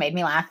 which made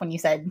me laugh when you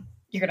said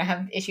you're gonna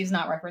have issues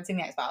not referencing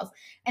the X-Files.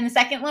 And the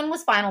second one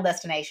was Final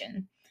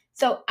Destination.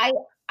 So I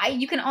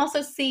you can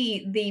also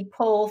see the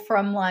pull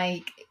from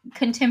like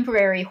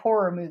contemporary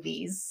horror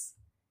movies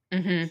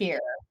Mhm.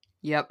 here.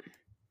 Yep.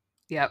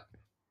 Yep.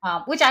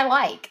 Which I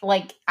like.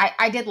 Like,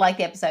 I did like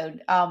the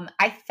episode.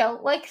 I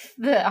felt like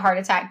the heart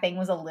attack thing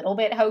was a little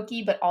bit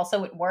hokey, but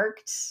also it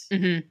worked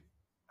Mhm.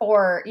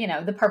 for,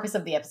 the purpose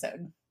of the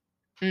episode.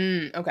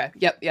 Okay.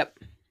 Yep. Yep.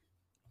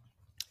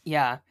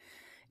 Yeah.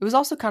 It was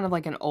also kind of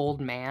like an old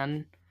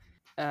man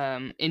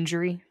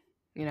injury,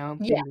 Yeah.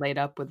 being laid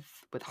up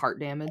with heart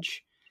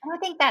damage. And I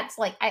think that's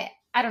like,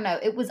 I don't know,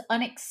 it was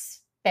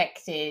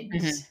unexpected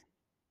Mhm.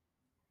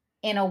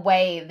 in a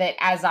way that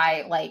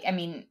I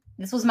mean,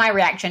 this was my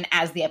reaction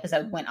as the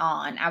episode went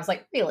on. I was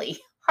like, really?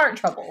 Heart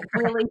trouble?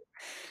 Really?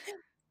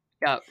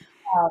 Yep.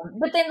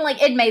 But then,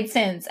 like, it made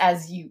sense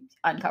as you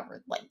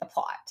uncovered, like, the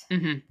plot.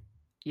 Mhm.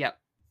 Yep.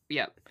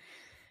 Yep.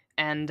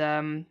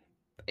 And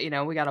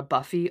we got a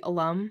Buffy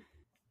alum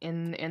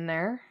in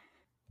there,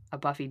 a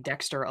Buffy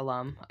Dexter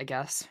alum, I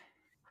guess.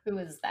 Who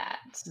is that?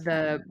 I don't The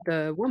remember.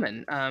 the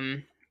woman,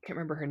 can't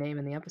remember her name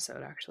in the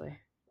episode actually.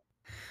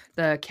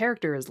 The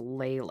character is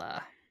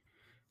Layla.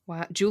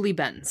 Wow, Julie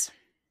Benz,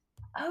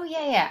 Oh,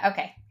 yeah, yeah.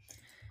 Okay.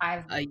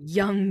 I've a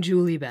young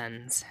Julie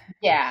Benz.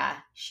 Yeah,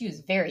 she was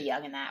very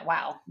young in that.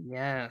 Wow.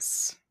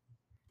 Yes,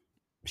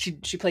 she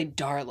played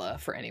Darla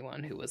for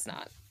anyone who was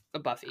not a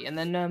Buffy, and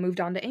then moved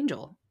on to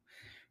Angel,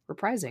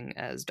 reprising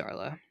as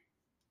Darla.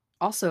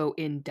 Also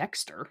in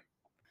Dexter.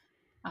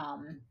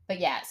 But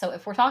yeah, so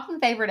if we're talking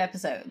favorite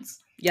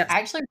episodes, Yes. I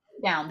actually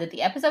wrote down that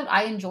the episode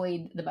I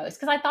enjoyed the most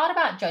because I thought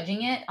about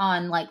judging it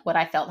on like what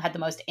I felt had the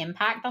most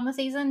impact on the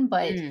season,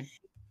 but Mm.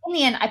 in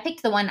the end, I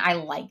picked the one I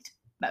liked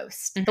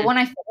most, the Mhm. one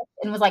I finished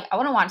and was like, I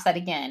want to watch that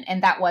again,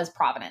 and that was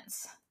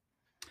Providence.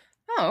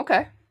 Oh,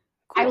 okay.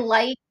 I Cool.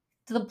 liked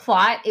the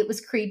plot. It was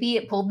creepy.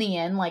 It pulled me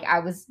in. Like I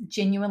was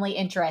genuinely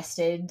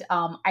interested.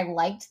 I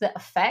liked the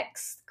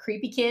effects,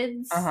 creepy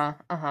kids, Uh-huh.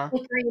 Uh-huh.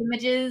 flickery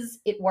images.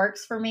 It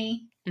works for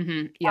me.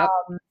 Mhm. Yep.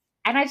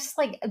 And I just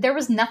like there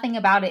was nothing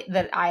about it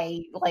that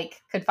I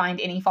like could find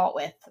any fault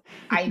with.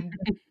 I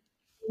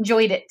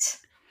enjoyed it.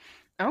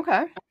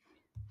 Okay.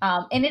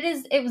 And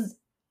it was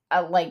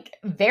a like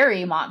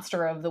very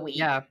monster of the week,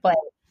 Yeah. but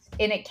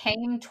and it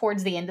came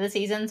towards the end of the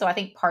season, so I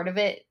think part of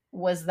it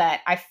was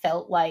that I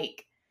felt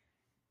like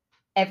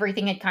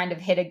everything had kind of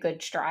hit a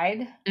good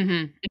stride.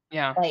 Mhm.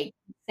 Yeah. Like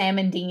Sam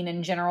and Dean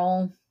in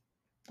general,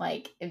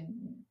 like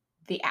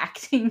the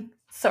acting.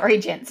 Sorry,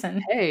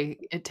 Jensen. Hey,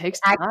 it takes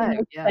Acting time.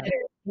 was Yeah. better.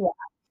 Yeah,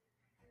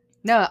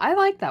 No, I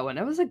like that one.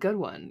 It was a good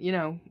one.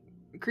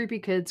 Creepy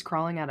kids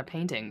crawling out of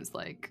paintings.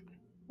 Like,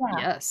 yeah.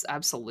 yes,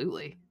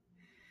 absolutely.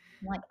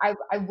 Like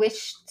I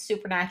wish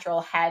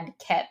Supernatural had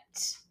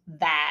kept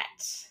that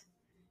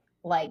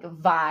like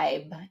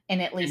vibe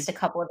in at least a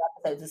couple of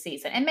episodes a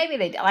season, and maybe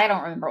they did. I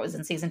don't remember what was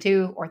in season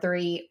 2 or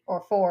 3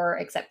 or 4,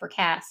 except for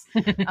Cass.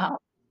 Um, Yep.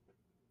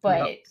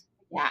 but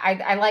yeah,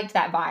 I liked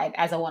that vibe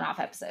as a one-off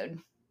episode.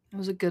 It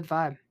was a good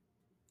vibe.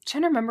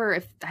 Trying to remember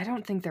if I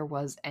don't think there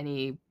was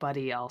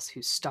anybody else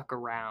who stuck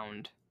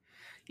around.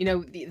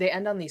 They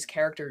end on these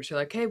characters who are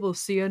like, "Hey, we'll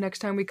see you next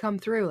time we come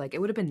through." Like, it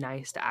would have been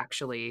nice to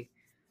actually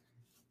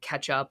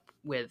catch up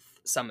with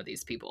some of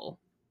these people.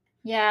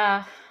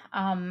 Yeah.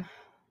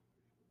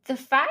 The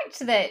fact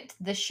that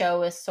the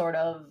show is sort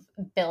of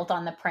built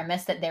on the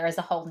premise that there is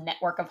a whole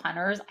network of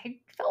hunters, I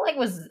felt like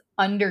was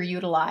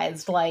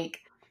underutilized. Like,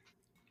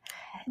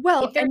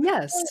 Well, if there's and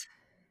yes.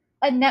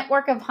 a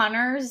network of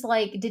hunters,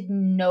 like, did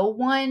no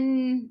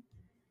one?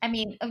 I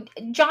mean,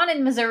 John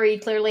in Missouri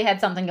clearly had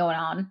something going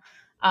on,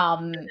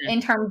 Mhm.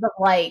 in terms of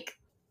like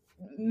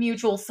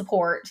mutual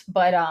support,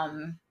 but I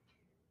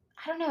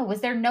don't know. Was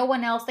there no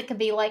one else that could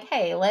be like,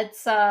 hey,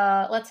 let's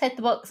hit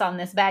the books on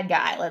this bad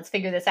guy. Let's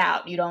figure this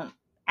out. You don't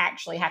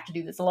actually have to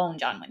do this alone,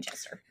 John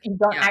Winchester. You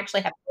don't Yeah.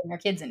 actually have to bring your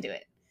kids into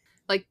it.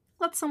 Like,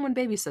 let someone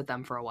babysit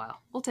them for a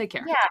while. We'll take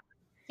care. Yeah,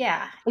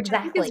 yeah, Which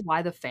I think is exactly.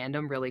 why the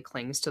fandom really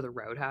clings to the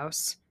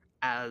Roadhouse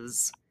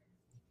as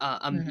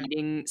a Mhm.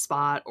 meeting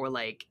spot or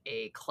like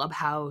a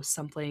clubhouse,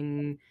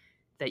 something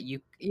that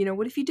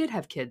what if you did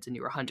have kids and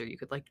you were a hunter? You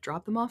could like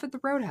drop them off at the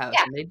roadhouse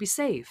Yeah, and they'd be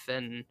safe,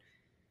 and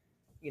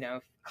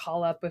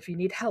call up if you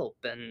need help.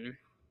 And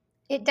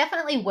it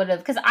definitely would have,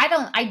 because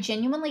I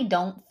genuinely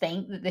don't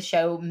think that the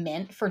show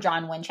meant for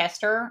John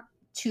Winchester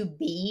to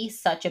be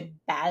such a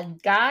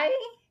bad guy.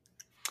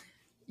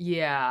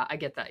 yeah, I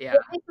get that. Yeah. At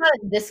least not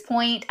at this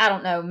point. I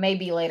don't know.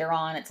 Maybe later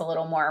on it's a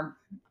little more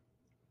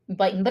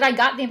blatant. But I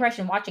got the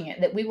impression watching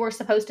it that we were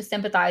supposed to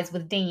sympathize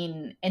with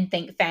Dean and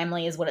think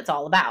family is what it's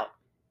all about.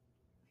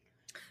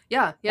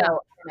 Yeah, yeah. So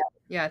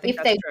Yeah, I think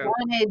if that's they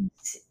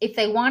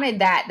true. wanted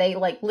that, they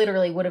like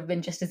literally would have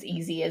been just as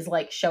easy as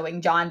like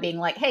showing John being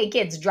like, "Hey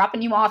kids,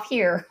 dropping you off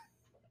here."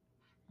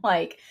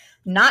 Like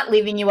not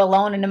leaving you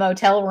alone in a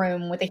motel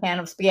room with a can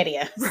of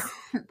spaghettios.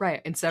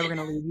 Right. Instead, we're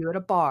going to leave you at a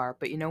bar,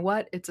 but you know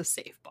what? It's a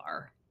safe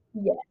bar.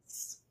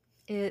 Yes.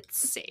 It's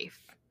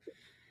safe.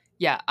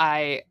 Yeah,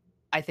 I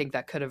think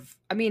that could have.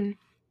 I mean,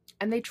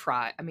 and they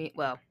try. I mean,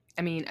 well,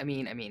 I mean,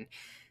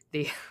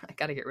 they. I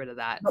got to get rid of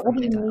that But from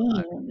what do my you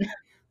dialogue. mean?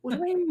 What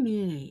do I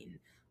mean?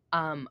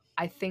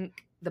 I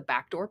think the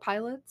backdoor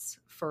pilots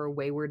for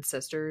Wayward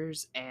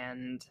Sisters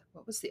and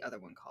what was the other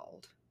one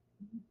called?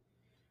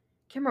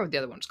 Can't remember what the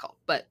other one was called,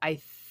 but I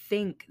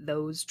think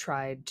those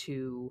tried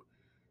to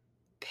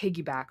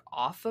piggyback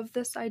off of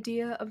this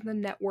idea of the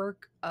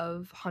network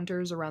of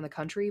hunters around the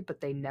country,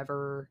 but they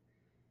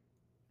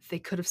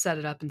could have set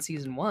it up in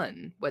season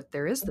 1, but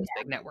there is this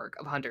Yeah. big network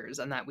of hunters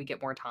and that we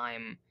get more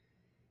time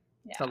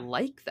to Yeah.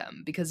 like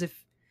them. Because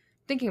if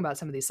thinking about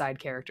some of these side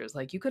characters,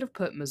 like you could have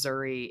put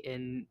Missouri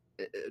in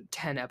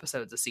 10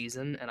 episodes a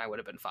season and I would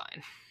have been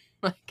fine.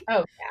 Like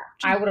Oh yeah.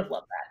 just I would have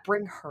loved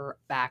bring her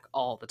back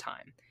all the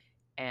time.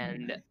 that.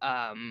 And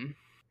Mhm.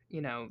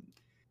 you know,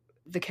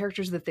 the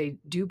characters that they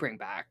do bring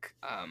back,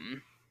 oh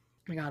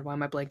my god, why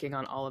am I blanking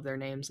on all of their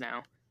names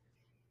now?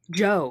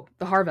 Joe,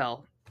 the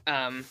Harvell,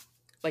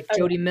 like Oh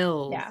Jody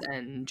Mills yeah.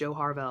 and Joe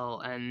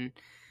Harvell, and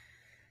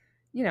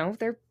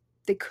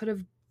they could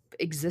have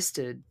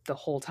existed the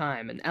whole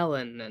time, and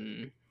Ellen,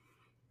 and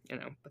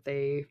but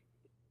they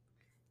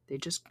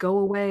just go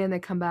away and they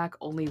come back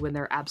only when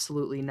they're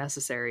absolutely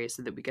necessary,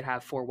 so that we could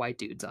have 4 white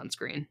dudes on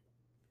screen,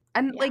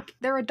 and Yeah. like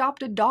their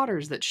adopted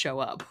daughters that show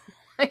up,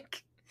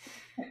 like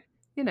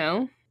you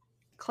know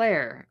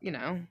Claire,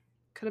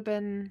 could have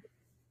been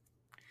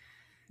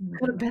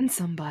could have Mhm. been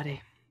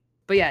somebody.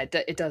 But yeah,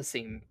 it does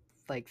seem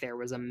like there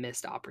was a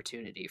missed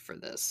opportunity for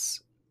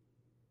this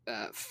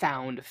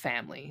found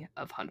family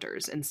of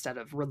hunters instead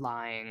of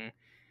relying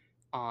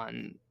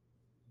on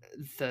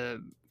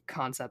the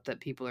concept that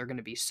people are going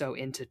to be so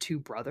into 2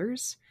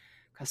 brothers,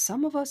 because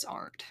some of us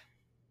aren't.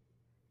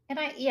 And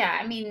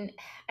I mean,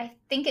 I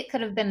think it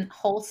could have been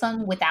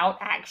wholesome without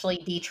actually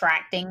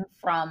detracting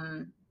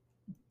from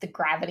the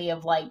gravity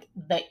of like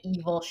the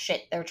evil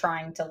shit they're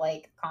trying to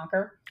like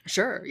conquer.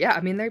 Sure, yeah.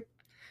 I mean,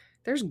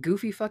 there's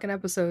goofy fucking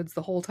episodes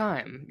the whole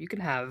time. You can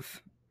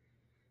have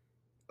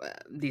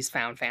these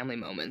found family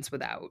moments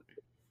without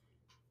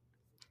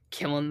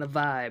killing the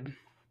vibe.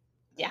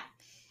 Yeah.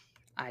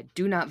 I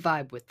do not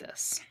vibe with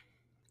this.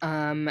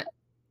 Um,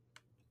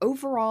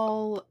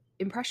 Overall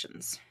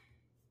impressions.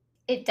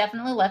 It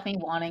definitely left me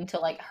wanting to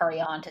like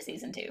hurry on to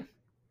season 2.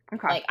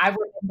 Okay. Like I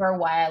remember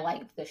why I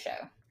liked the show.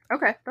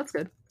 Okay, that's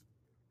good.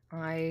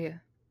 I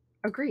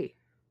agree.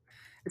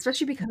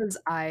 Especially because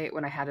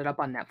when I had it up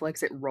on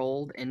Netflix, it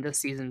rolled into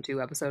season 2,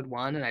 episode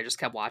 1, and I just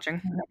kept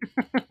watching.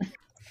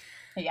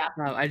 Yeah.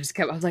 I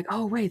was like,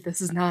 oh wait,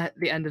 this is not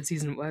the end of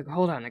season. Like,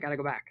 hold on, I gotta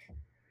go back.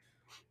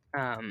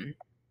 Um,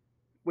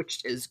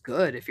 which is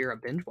good if you're a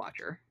binge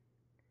watcher.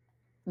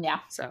 Yeah.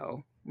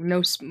 So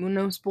no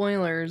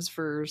spoilers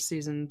for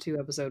season 2,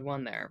 episode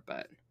 1 there,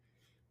 but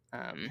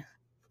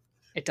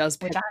it does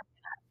Which I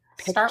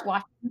pick. start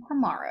watching I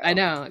tomorrow.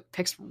 know it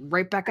picks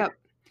right back up.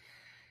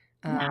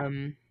 Yeah.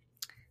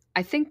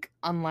 I think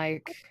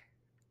unlike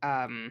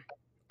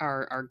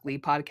our Glee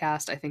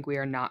podcast, I think we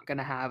are not going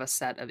to have a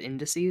set of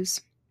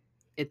indices.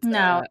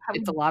 No,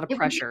 It's a lot of it would be,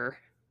 pressure.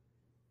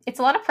 it's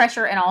a lot of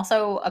pressure and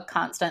also a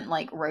constant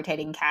like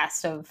rotating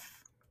cast of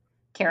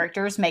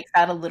characters makes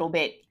that a little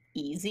bit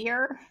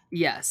easier.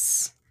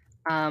 Yes.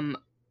 Um,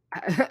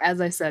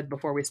 as I said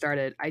before we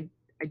started, I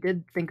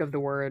did think of the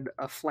word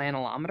a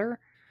flannelometer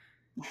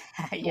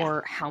Yeah.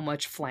 for how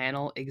much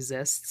flannel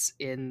exists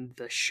in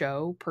the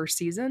show per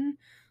season.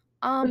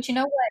 But you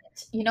know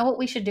what? You know what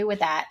we should do with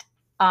that?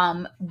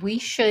 We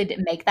should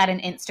make that an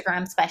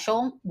Instagram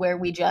special where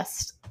we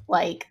just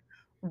like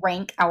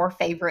rank our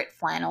favorite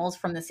flannels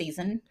from the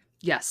season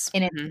Yes.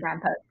 in Mhm.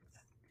 Instagram posts.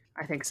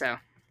 I think so.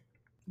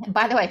 And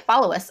by the way,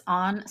 follow us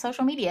on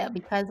social media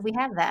because we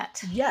have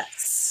that.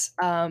 Yes.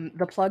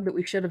 The plug that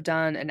we should have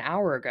done an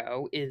hour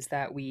ago is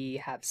that we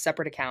have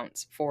separate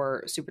accounts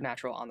for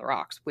Supernatural on the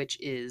Rocks, which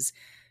is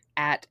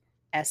at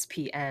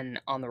SPN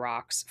on the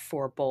Rocks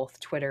for both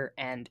Twitter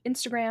and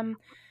Instagram.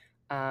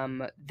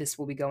 This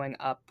will be going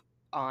up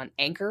on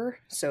Anchor,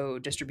 so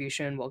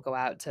distribution will go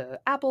out to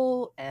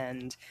Apple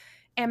and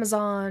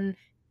Amazon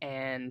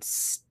and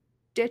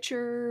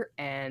Stitcher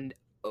and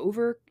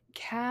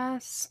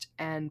Overcast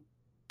and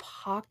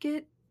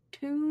Pocket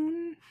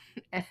iTunes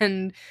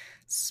and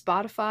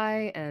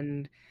Spotify,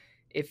 and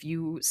if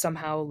you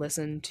somehow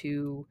listen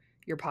to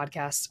your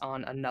podcast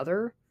on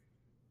another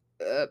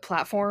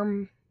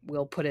platform,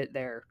 we'll put it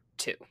there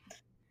too.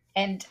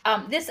 And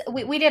this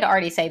we did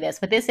already say this,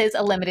 but this is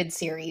a limited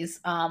series.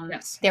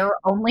 Yes. There are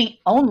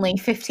only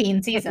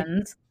 15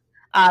 seasons.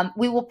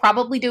 We will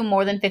probably do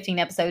more than 15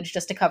 episodes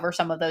just to cover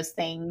some of those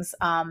things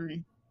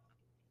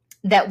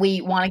that we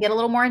want to get a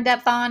little more in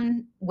depth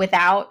on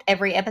without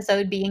every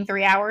episode being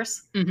 3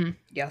 hours. Mm-hmm.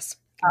 Yes.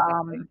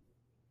 Exactly.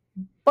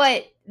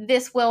 But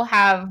this will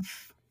have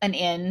an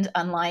end,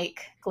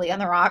 unlike Glee on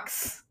the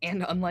Rocks.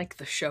 And unlike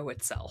the show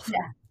itself.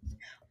 Yeah.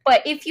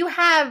 But if you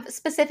have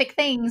specific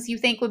things you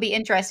think would be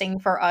interesting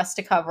for us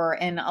to cover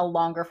in a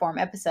longer form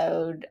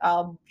episode,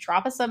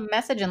 drop us a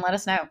message and let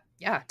us know.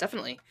 Yeah,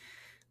 definitely.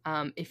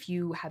 If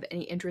you have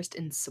any interest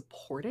in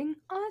supporting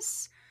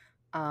us,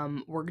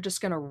 we're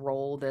just going to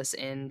roll this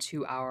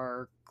into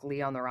our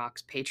Glee on the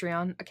Rocks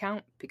Patreon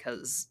account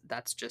because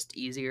that's just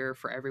easier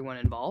for everyone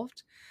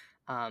involved.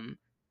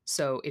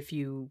 So if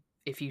you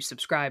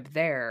subscribe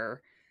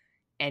there,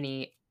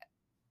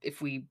 if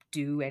we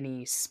do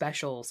any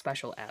special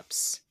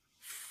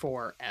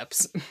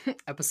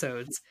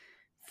episodes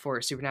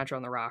for Supernatural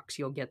on the Rocks,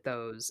 you'll get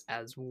those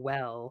as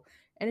well.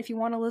 And if you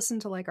want to listen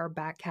to like our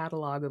back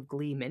catalog of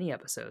Glee mini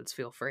episodes,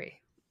 feel free.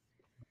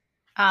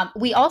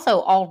 We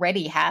also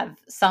already have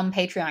some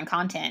Patreon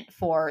content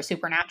for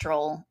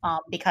Supernatural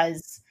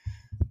because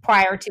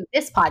prior to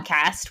this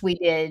podcast, we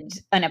did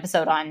an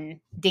episode on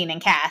Dean and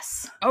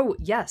Cass. Oh,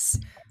 yes.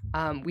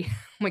 Oh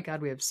my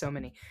God, we have so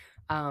many.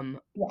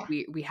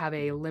 We have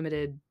a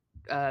limited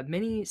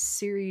mini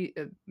series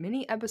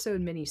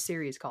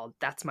called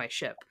That's My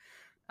Ship,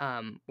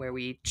 where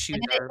we choose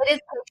it is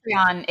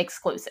Patreon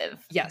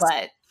exclusive. Yes.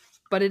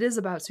 But it is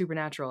about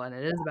Supernatural, and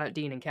it is about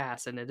Dean and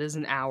Cass, and it is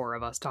an hour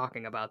of us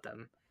talking about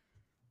them.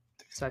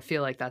 So I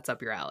feel like that's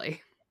up your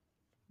alley.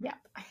 Yeah.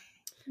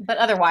 But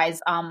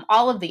otherwise,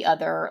 all of the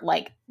other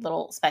like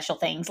little special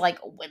things like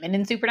Women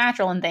in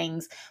Supernatural and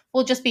things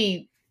will just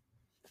be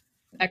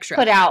extra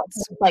put out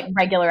like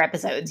regular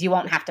episodes. You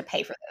won't have to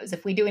pay for those.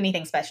 If we do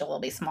anything special, it'll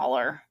be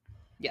smaller.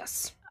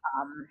 Yes.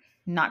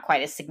 Not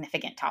quite as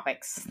significant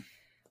topics.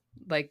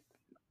 Like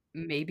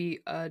maybe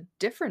a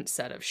different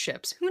set of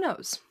ships. Who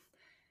knows?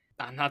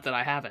 Not that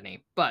I have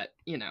any, but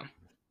you know,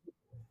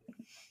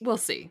 we'll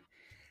see.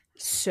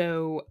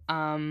 So,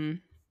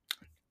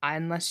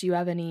 unless you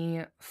have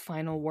any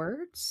final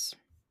words?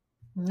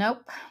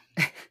 Nope.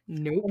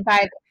 Nope.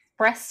 I've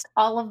expressed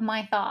all of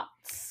my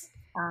thoughts.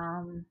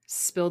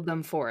 Spilled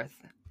them forth.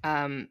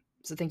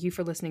 So thank you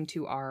for listening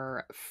to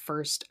our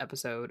first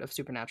episode of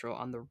Supernatural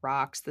on the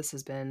Rocks. This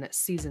has been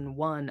season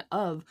 1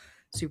 of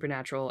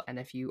Supernatural, and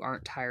if you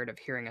aren't tired of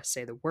hearing us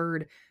say the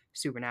word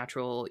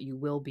Supernatural, you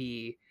will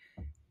be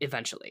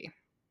eventually.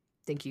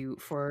 Thank you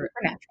for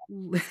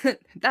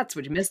that's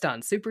what you missed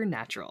on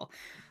Supernatural.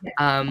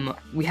 Yeah.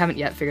 We haven't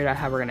yet figured out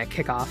how we're going to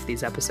kick off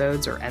these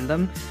episodes or end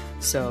them.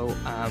 So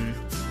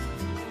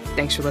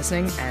thanks for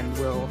listening, and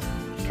we'll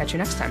catch you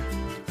next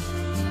time.